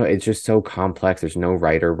wrong. I don't know. It's just so complex. There's no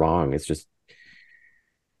right or wrong. It's just,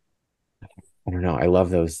 I don't know. I love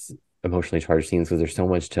those emotionally charged scenes because there's so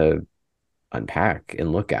much to unpack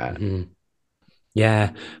and look at.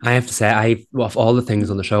 Yeah, I have to say, of all the things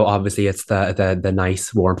on the show, obviously it's the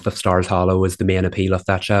nice warmth of Stars Hollow is the main appeal of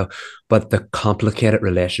that show, but the complicated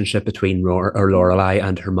relationship between Lorelai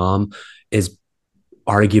and her mom is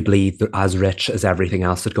arguably as rich as everything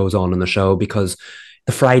else that goes on in the show because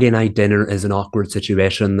the Friday night dinner is an awkward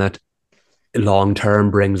situation that long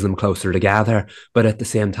term brings them closer together, but at the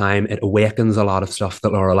same time it awakens a lot of stuff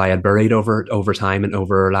that Lorelai had buried over time and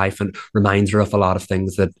over her life and reminds her of a lot of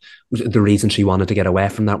things that the reason she wanted to get away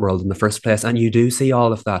from that world in the first place. And you do see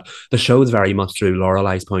all of that. The show is very much through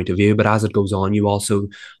Lorelai's point of view, but as it goes on you also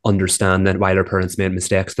understand that while her parents made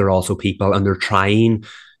mistakes, they're also people and they're trying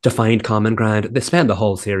to find common ground. They spend the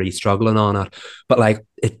whole series struggling on it, but like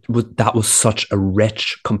that was such a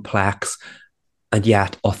rich, complex and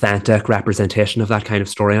yet authentic representation of that kind of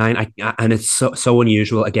storyline. And it's so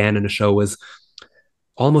unusual again in a show as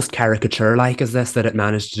almost caricature like as this that it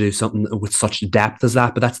managed to do something with such depth as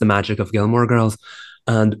that. But that's the magic of Gilmore Girls,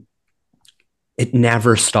 and it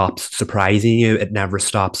never stops surprising you. It never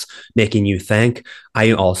stops making you think.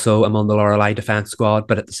 I also am on the Lorelai defense squad,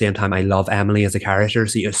 but at the same time, I love Emily as a character.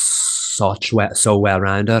 She is so well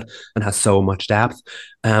rounded and has so much depth.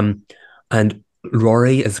 And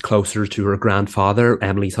Rory is closer to her grandfather,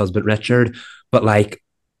 Emily's husband, Richard, but like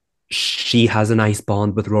she has a nice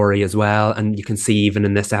bond with Rory as well. And you can see even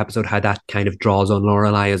in this episode how that kind of draws on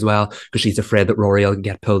Lorelai as well, because she's afraid that Rory will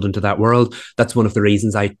get pulled into that world. That's one of the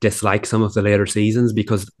reasons I dislike some of the later seasons,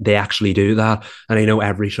 because they actually do that. And I know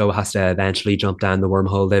every show has to eventually jump down the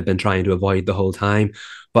wormhole they've been trying to avoid the whole time.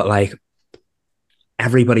 But like,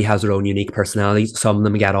 everybody has their own unique personalities. Some of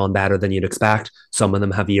them get on better than you'd expect. Some of them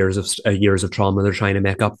have years of trauma they're trying to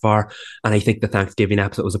make up for. And I think the Thanksgiving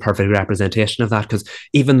episode was a perfect representation of that, because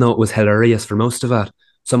even though it was hilarious for most of it,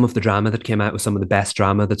 some of the drama that came out was some of the best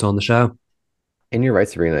drama that's on the show. And you're right,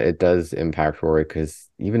 Sabrina, it does impact Rory, because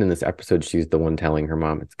even in this episode, she's the one telling her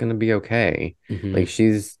mom it's going to be okay. Mm-hmm. Like,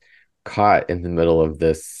 she's caught in the middle of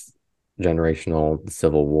this generational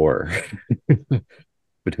civil war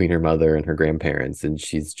between her mother and her grandparents, and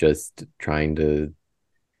she's just trying to.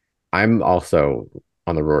 I'm also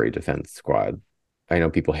on the Rory defense squad. I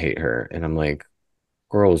know people hate her, and I'm like,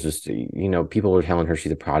 girl is just, people are telling her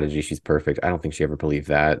she's a prodigy, she's perfect. I don't think she ever believed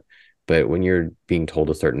that. But when you're being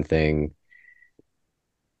told a certain thing,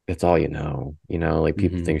 that's all like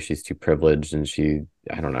people Mm-hmm. think she's too privileged, and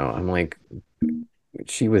I don't know. I'm like,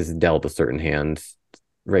 she was dealt a certain hand,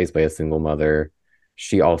 raised by a single mother.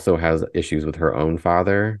 She also has issues with her own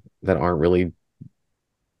father that aren't really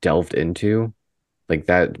delved into. Like,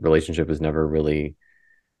 that relationship is never really,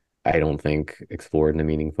 I don't think, explored in a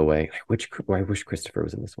meaningful way. I wish Christopher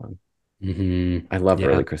was in this one. Mm-hmm. I love Yeah.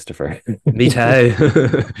 early Christopher. Me too.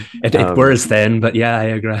 It wears thin, but yeah, I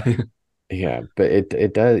agree. Yeah, but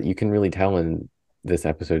it does. You can really tell in this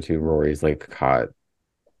episode too, Rory's like caught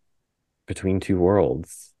between two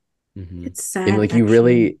worlds. Mm-hmm. It's And sad, like, you actually.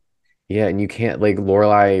 really, yeah, and you can't, like,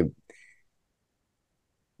 Lorelai,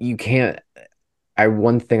 you can't.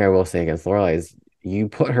 One thing I will say against Lorelai is, you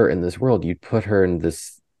put her in this world, you put her in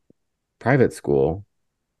this private school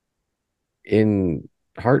in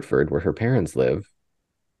Hartford where her parents live,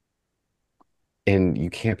 and you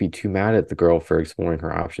can't be too mad at the girl for exploring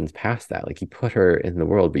her options past that. Like, you put her in the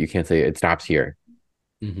world, but you can't say it stops here.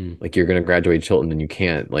 Mm-hmm. Like, you're going to graduate Chilton and you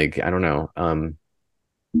can't. Like, I don't know.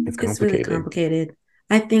 It's It's really complicated. complicated.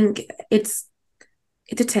 I think it's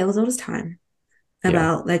a tale as old as time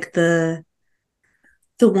about like the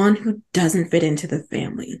one who doesn't fit into the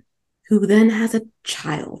family, who then has a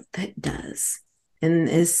child that does, and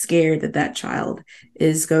is scared that that child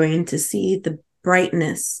is going to see the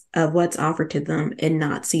brightness of what's offered to them and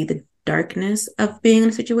not see the darkness of being in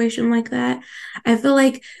a situation like that. I feel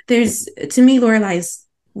like to me, Lorelai's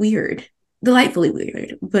weird, delightfully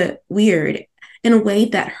weird, but weird in a way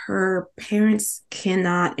that her parents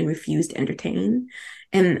cannot and refuse to entertain.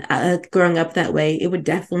 And growing up that way, it would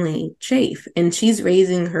definitely chafe. And she's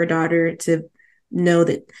raising her daughter to know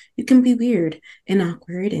that you can be weird and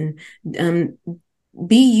awkward and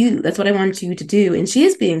be you. That's what I want you to do. And she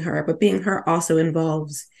is being her, but being her also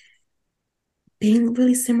involves being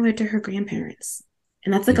really similar to her grandparents.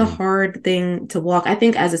 And that's like a hard thing to walk. I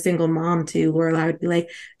think as a single mom too, Lorelai would be like,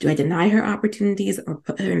 do I deny her opportunities or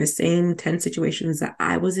put her in the same 10 situations that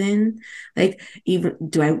I was in? Like,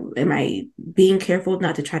 am I being careful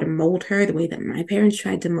not to try to mold her the way that my parents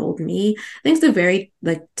tried to mold me? I think it's a very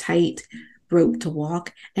like tight rope to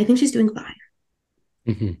walk. I think she's doing fine.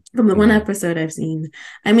 Mm-hmm. From the one episode I've seen.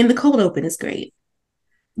 I mean, the cold open is great.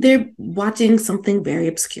 They're watching something very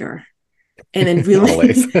obscure. And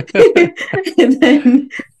then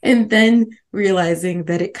and then realizing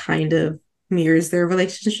that it kind of mirrors their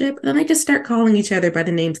relationship. And then they just start calling each other by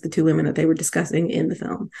the names of the two women that they were discussing in the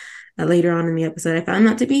film. Later on in the episode, I found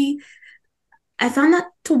that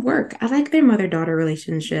to work. I like their mother-daughter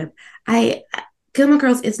relationship. Gilmore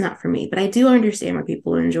Girls is not for me, but I do understand why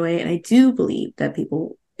people enjoy it. And I do believe that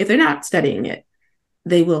people, if they're not studying it,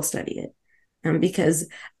 they will study it. Because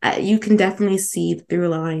you can definitely see the through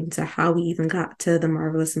line to how we even got to the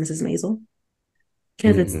Marvelous Mrs. Maisel,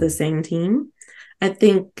 because it's the same team. I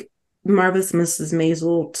think Marvelous Mrs.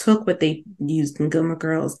 Maisel took what they used in Gilmore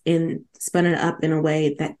Girls and spun it up in a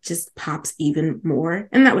way that just pops even more.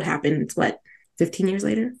 And that would happen, it's 15 years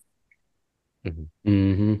later?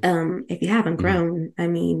 If you haven't grown, I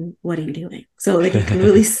mean, what are you doing? So like, you can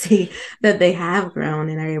really see that they have grown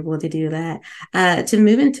and are able to do that. To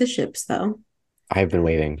move into ships, though, I've been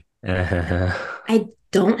waiting. I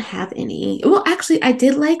don't have any. Well, actually, I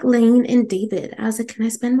did like Lane and David. I was like, can I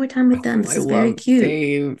spend more time with them? This is very cute.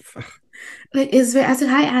 Dave. Like, I said,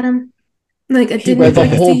 hi, Adam. Like, he read the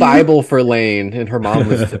whole Bible for Lane, and her mom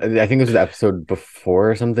was, I think it was the episode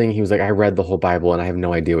before or something. He was like, I read the whole Bible and I have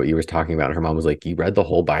no idea what you were talking about. And her mom was like, you read the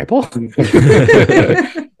whole Bible?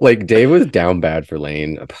 Like, Dave was down bad for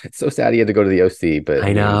Lane. It's so sad he had to go to the OC, but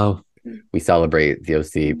I know. we celebrate the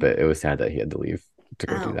OC, but it was sad that he had to leave. to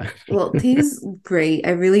go do that. Well, he's great.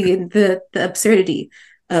 I really the absurdity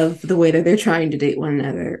of the way that they're trying to date one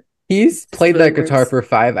another. He's played really that guitar works. for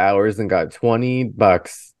 5 hours and got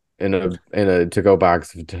 $20 in a to-go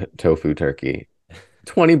box of tofu turkey.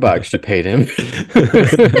 $20 she paid him. And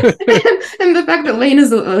the fact that Lane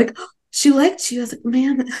is like, she liked you. I was like,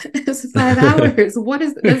 man, this is 5 hours. What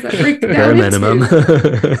does that break down Bare minimum.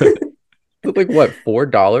 Like what,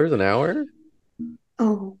 $4 an hour?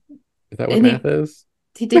 Oh, Is that what math is?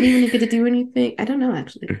 He didn't even get to do anything. I don't know,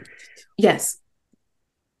 actually. Yes,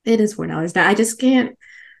 it is $4 now. I just can't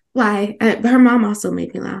lie. Her mom also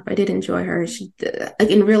made me laugh. I did enjoy her. She, like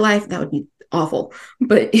in real life, that would be awful,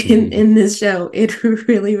 but in this show, it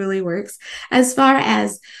really, really works. As far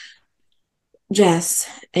as Jess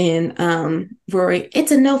and Rory,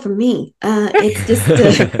 it's a no for me. It's just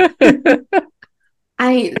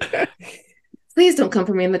I please don't come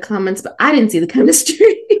for me in the comments, but I didn't see the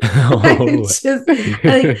chemistry. It's just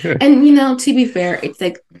like, and to be fair, it's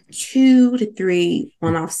like 2 to 3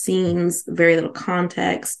 one-off scenes, very little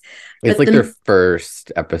context. It's like their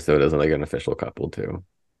first episode as like an official couple too.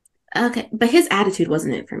 Okay, but his attitude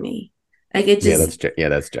wasn't it for me. Like it just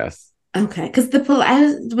that's Jess. Okay,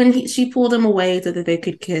 because she pulled him away so that they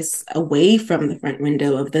could kiss away from the front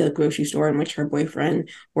window of the grocery store in which her boyfriend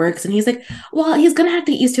works, and he's like, "Well, he's gonna have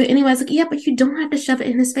to get used to it anyway." I was like, "Yeah, but you don't have to shove it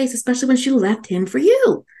in his face, especially when she left him for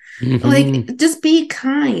you. Like, just be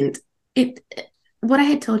kind." What I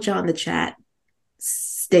had told y'all in the chat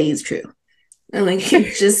stays true. And like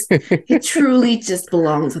it truly just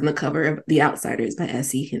belongs on the cover of The Outsiders by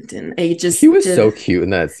S.E. Hinton. He was so cute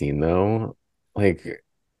in that scene though. Like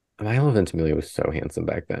Milo Ventimiglia was so handsome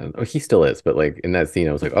back then. Oh, he still is, but like in that scene,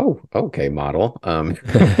 I was like, oh, okay, model.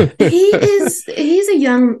 He's a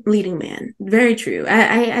young leading man. Very true.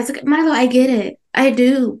 I was like, Milo, I get it. I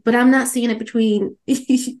do, but I'm not seeing it between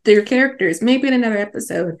their characters. Maybe in another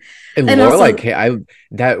episode. And Lorelai,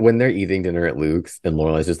 that when they're eating dinner at Luke's and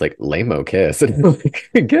Lorelai's just like lame-o kiss. And I'm like,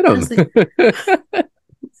 get him.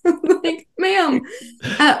 Like, ma'am.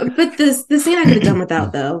 But the scene I could have done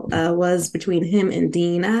without though was between him and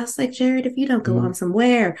Dean. I was like, Jared, if you don't go on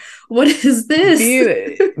somewhere, what is this?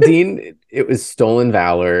 Dean, it was stolen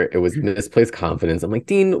valor. It was misplaced confidence. I'm like,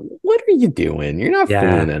 Dean, what are you doing? You're not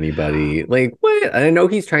fooling anybody. Like, what? And I know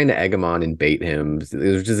he's trying to egg him on and bait him. It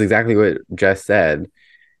was just exactly what Jess said.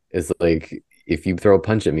 Is like, if you throw a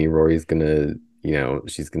punch at me, Rory's gonna,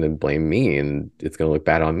 she's gonna blame me, and it's gonna look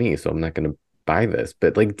bad on me. So I'm not gonna buy this.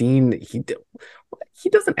 But like Dean, he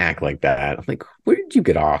doesn't act like that. I'm like, where did you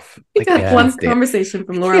get off? He got one conversation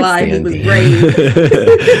from Lorelai who was brave.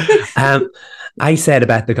 I said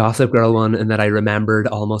about the Gossip Girl one and that I remembered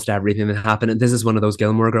almost everything that happened. And this is one of those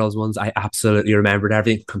Gilmore Girls ones. I absolutely remembered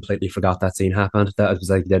everything. Completely forgot that scene happened. That was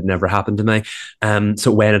like, that never happened to me. So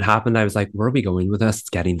when it happened, I was like, where are we going with this? It's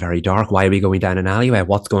getting very dark. Why are we going down an alleyway?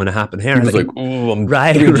 What's going to happen here? He was like, oh, I'm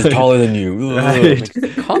right, taller than you. Right.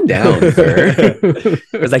 Like, calm down, sir.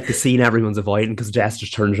 It was like the scene everyone's avoiding because Jess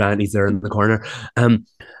just turns around and he's there in the corner.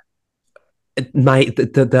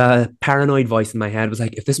 The paranoid voice in my head was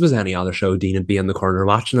like, if this was any other show, Dean would be in the corner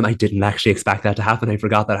watching them. I didn't actually expect that to happen. I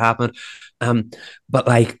forgot that happened. But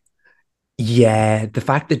like, yeah, the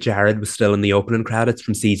fact that Jared was still in the opening credits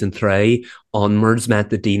from season 3 onwards meant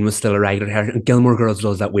that Dean was still a regular character. And Gilmore Girls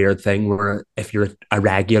does that weird thing where if you're a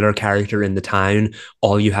regular character in the town,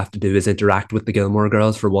 all you have to do is interact with the Gilmore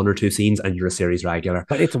Girls for 1 or 2 scenes and you're a series regular.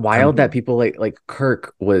 But it's wild that people like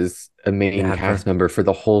Kirk was a main cast member for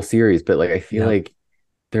the whole series. But like, I feel like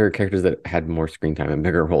there are characters that had more screen time and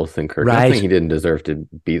bigger roles than Kirk. Right. I think he didn't deserve to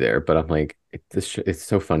be there, but I'm like, it's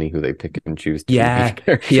so funny who they pick and choose. He had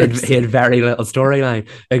very little storyline.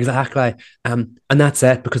 Exactly. And that's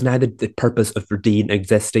it, because now the purpose of Dean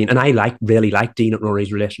existing, and I really liked Dean and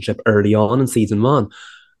Rory's relationship early on in season 1.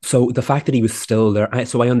 So the fact that he was still there, I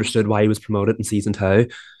understood why he was promoted in season 2.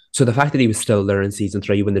 So the fact that he was still there in season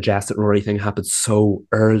 3 when the Jess and Rory thing happened so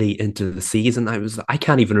early into the season, I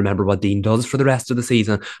can't even remember what Dean does for the rest of the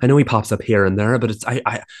season. I know he pops up here and there, but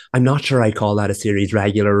I'm not sure I call that a series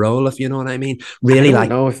regular role, if you know what I mean. Really, I don't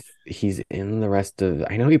know if he's in the rest of.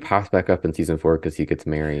 I know he pops back up in season 4 because he gets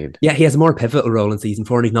married. Yeah, he has a more pivotal role in season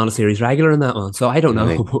 4, and he's not a series regular in that one. So I don't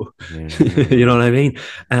know. You know what I mean?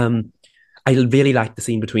 I really liked the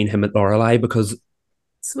scene between him and Lorelai because.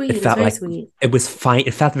 Sweet. It felt like sweet. It was fine.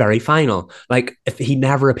 It felt very final. Like if he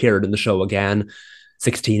never appeared in the show again,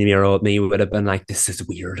 16-year-old me would have been like, this is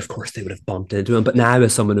weird. Of course they would have bumped into him. But now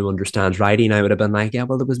as someone who understands writing, I would have been like, yeah,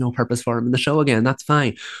 well, there was no purpose for him in the show again. That's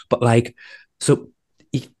fine. But like, so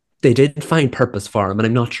they did find purpose for him. And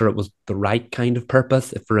I'm not sure it was the right kind of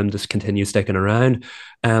purpose for him to continue sticking around.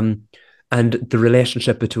 And the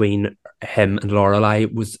relationship between him and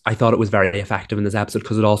Lorelai was, I thought it was very effective in this episode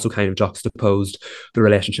because it also kind of juxtaposed the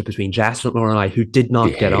relationship between Jess and Lorelai, who did She not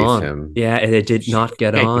get hates on. him. Yeah, it did not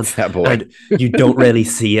get on. Hates that boy. And you don't really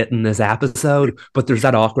see it in this episode, but there's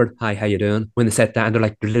that awkward, hi, how you doing? When they sit down, they're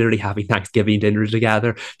like, they're literally having Thanksgiving dinner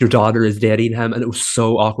together. Your daughter is dating him. And it was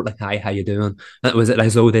so awkward, like, hi, how you doing? And it was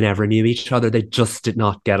as though they never knew each other. They just did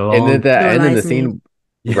not get along. And then the scene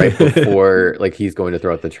me. right before, like, he's going to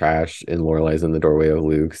throw out the trash and Lorelai's in the doorway of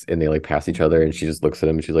Luke's, and they like pass each other, and she just looks at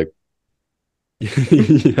him and she's like,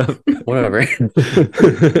 whatever.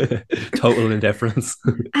 Total indifference.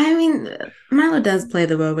 I mean, Milo does play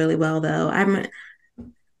the role really well, though.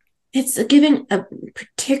 It's giving a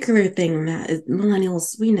particular thing that is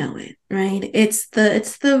millennials, we know it, right? It's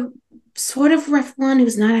the sort of rough one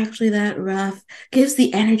who's not actually that rough, gives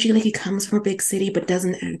the energy like he comes from a big city but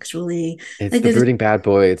doesn't actually. It's like the brooding bad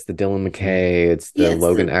boy, it's the Dylan McKay, it's the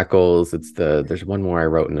Logan Eccles, it's there's one more I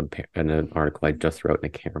wrote in an article I just wrote and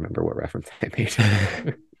I can't remember what reference I made.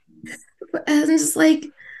 And just like,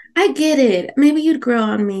 I get it, maybe you'd grow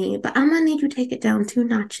on me, but I'm gonna need you to take it down 2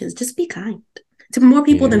 notches. Just be kind to more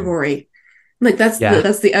people than Rory. Like that's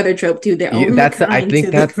the other trope too. They're only I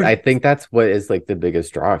think that's what is like the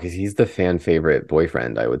biggest draw, because he's the fan favorite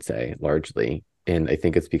boyfriend, I would say, largely. And I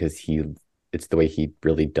think it's because it's the way he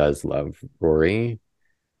really does love Rory,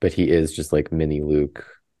 but he is just like mini Luke,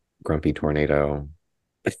 grumpy tornado.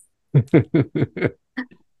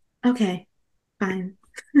 Okay, fine.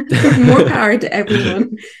 More power to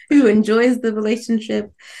everyone who enjoys the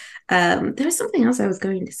relationship. There's something else I was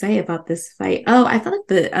going to say about this fight. Oh, I felt like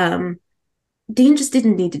the Dean just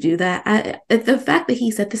didn't need to do that. The fact that he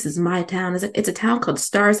said this is my town, it's a town called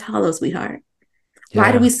Stars Hollow, sweetheart. Yeah.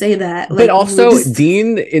 Why do we say that? But also,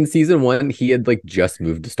 Dean in season 1, he had like just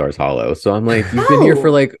moved to Stars Hollow. So I'm like, you've been here for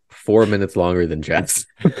like 4 minutes longer than Jess.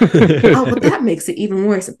 Oh, well, that makes it even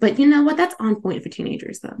worse. But you know what? That's on point for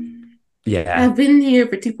teenagers, though. Yeah. I've been here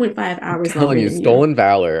for 2.5 hours. I'm telling you, stolen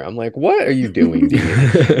valor. I'm like, what are you doing,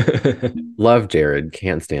 Dean? Love Jared.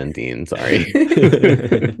 Can't stand Dean. Sorry.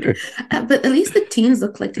 But at least the teens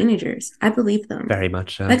look like teenagers. I believe them. Very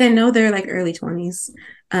much so. Like, I know they're like early 20s,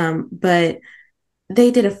 but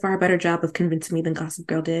they did a far better job of convincing me than Gossip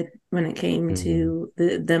Girl did when it came to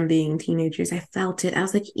them being teenagers. I felt it. I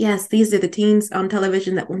was like, yes, these are the teens on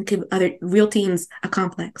television that won't give other real teens a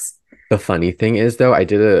complex. The funny thing is, though, I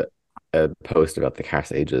did a post about the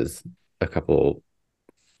cast ages a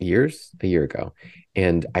year ago,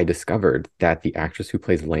 and I discovered that the actress who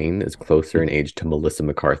plays Lane is closer in age to Melissa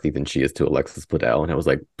McCarthy than she is to Alexis Bledel, and I was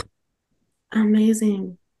like,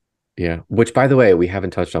 amazing. Yeah, which, by the way, we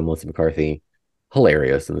haven't touched on Melissa McCarthy.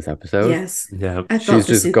 Hilarious in this episode. Yes. Yeah, she's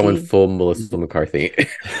just going full Melissa McCarthy.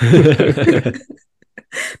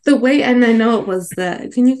 The way, and I know it was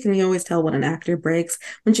can you always tell when an actor breaks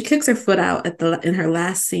when she kicks her foot out in her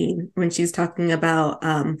last scene when she's talking about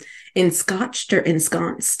enscotched or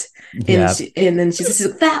ensconced, and then she's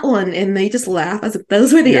like, that one, and they just laugh. I was like,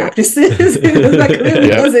 those were the actresses.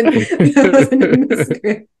 That wasn't in the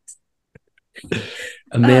script.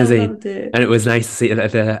 Amazing. And it was nice to see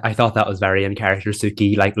it. I thought that was very in character,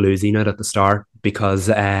 Suki like losing it at the start because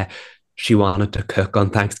she wanted to cook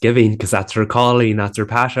on Thanksgiving because that's her calling, that's her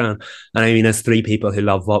passion. And I mean, as 3 people who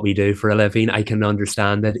love what we do for a living, I can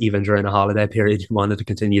understand that even during a holiday period, you wanted to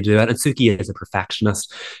continue to do it. And Suki is a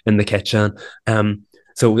perfectionist in the kitchen.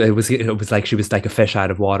 So it was like she was like a fish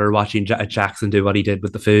out of water watching Jackson do what he did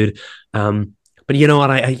with the food. But you know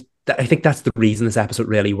what? I think that's the reason this episode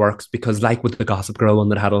really works, because like with the Gossip Girl one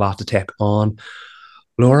that had a lot to take on,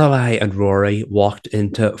 Lorelai and Rory walked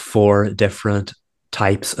into 4 different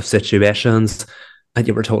types of situations and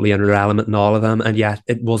you were totally in your element in all of them, and yet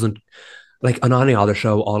it wasn't like on any other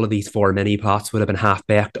show. All of these 4 mini plots would have been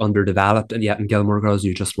half-baked, underdeveloped, and yet in Gilmore Girls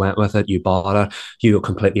you just went with it, you bought it, you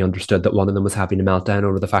completely understood that one of them was having a meltdown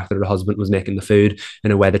over the fact that her husband was making the food in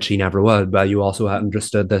a way that she never would, but you also had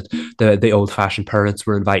understood that the old-fashioned parents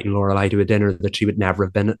were inviting Lorelai to a dinner that she would never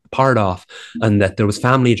have been part of, and that there was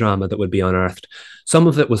family drama that would be unearthed. Some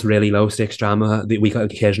of it was really low-stakes drama. We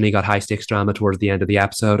occasionally got high-stakes drama towards the end of the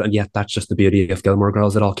episode, and yet that's just the beauty of Gilmore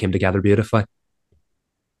Girls. It all came together beautifully.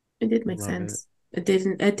 It did make sense. I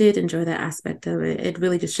did enjoy that aspect of it. It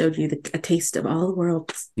really just showed you a taste of all the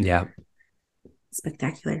worlds. Yeah.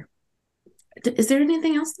 Spectacular. Is there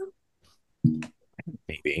anything else, though?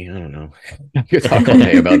 Maybe. I don't know. I could talk all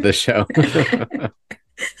day about this show.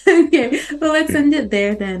 Okay. Well, let's end it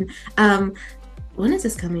there then. When is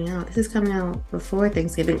this coming out? This is coming out before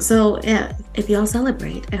Thanksgiving. So if y'all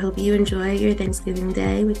celebrate, I hope you enjoy your Thanksgiving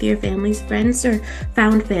day with your families, friends, or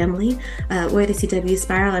found family. We're the CW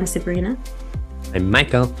Spiral. I'm Sabrina. I'm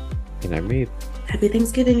Michael. And I'm Reed. Happy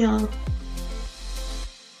Thanksgiving, y'all.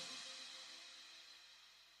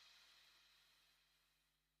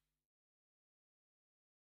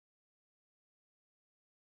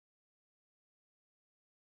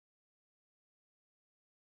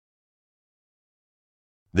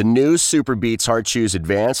 The new Super Beats Heart Chews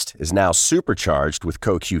Advanced is now supercharged with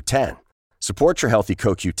CoQ10. Support your healthy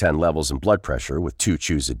CoQ10 levels and blood pressure with 2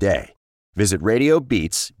 chews a day. Visit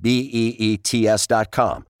RadioBeats,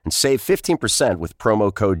 BEETS.com and save 15% with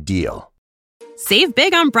promo code DEAL. Save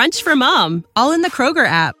big on brunch for mom, all in the Kroger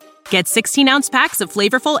app. Get 16-ounce packs of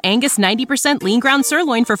flavorful Angus 90% lean ground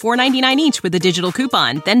sirloin for $4.99 each with a digital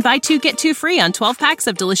coupon. Then buy 2, get 2 free on 12 packs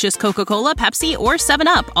of delicious Coca-Cola, Pepsi, or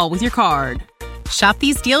 7-Up, all with your card. Shop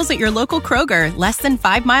these deals at your local Kroger, less than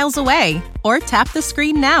 5 miles away. Or tap the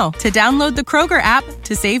screen now to download the Kroger app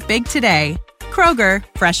to save big today. Kroger,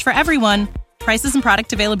 fresh for everyone. Prices and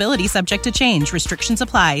product availability subject to change. Restrictions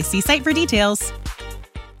apply. See site for details.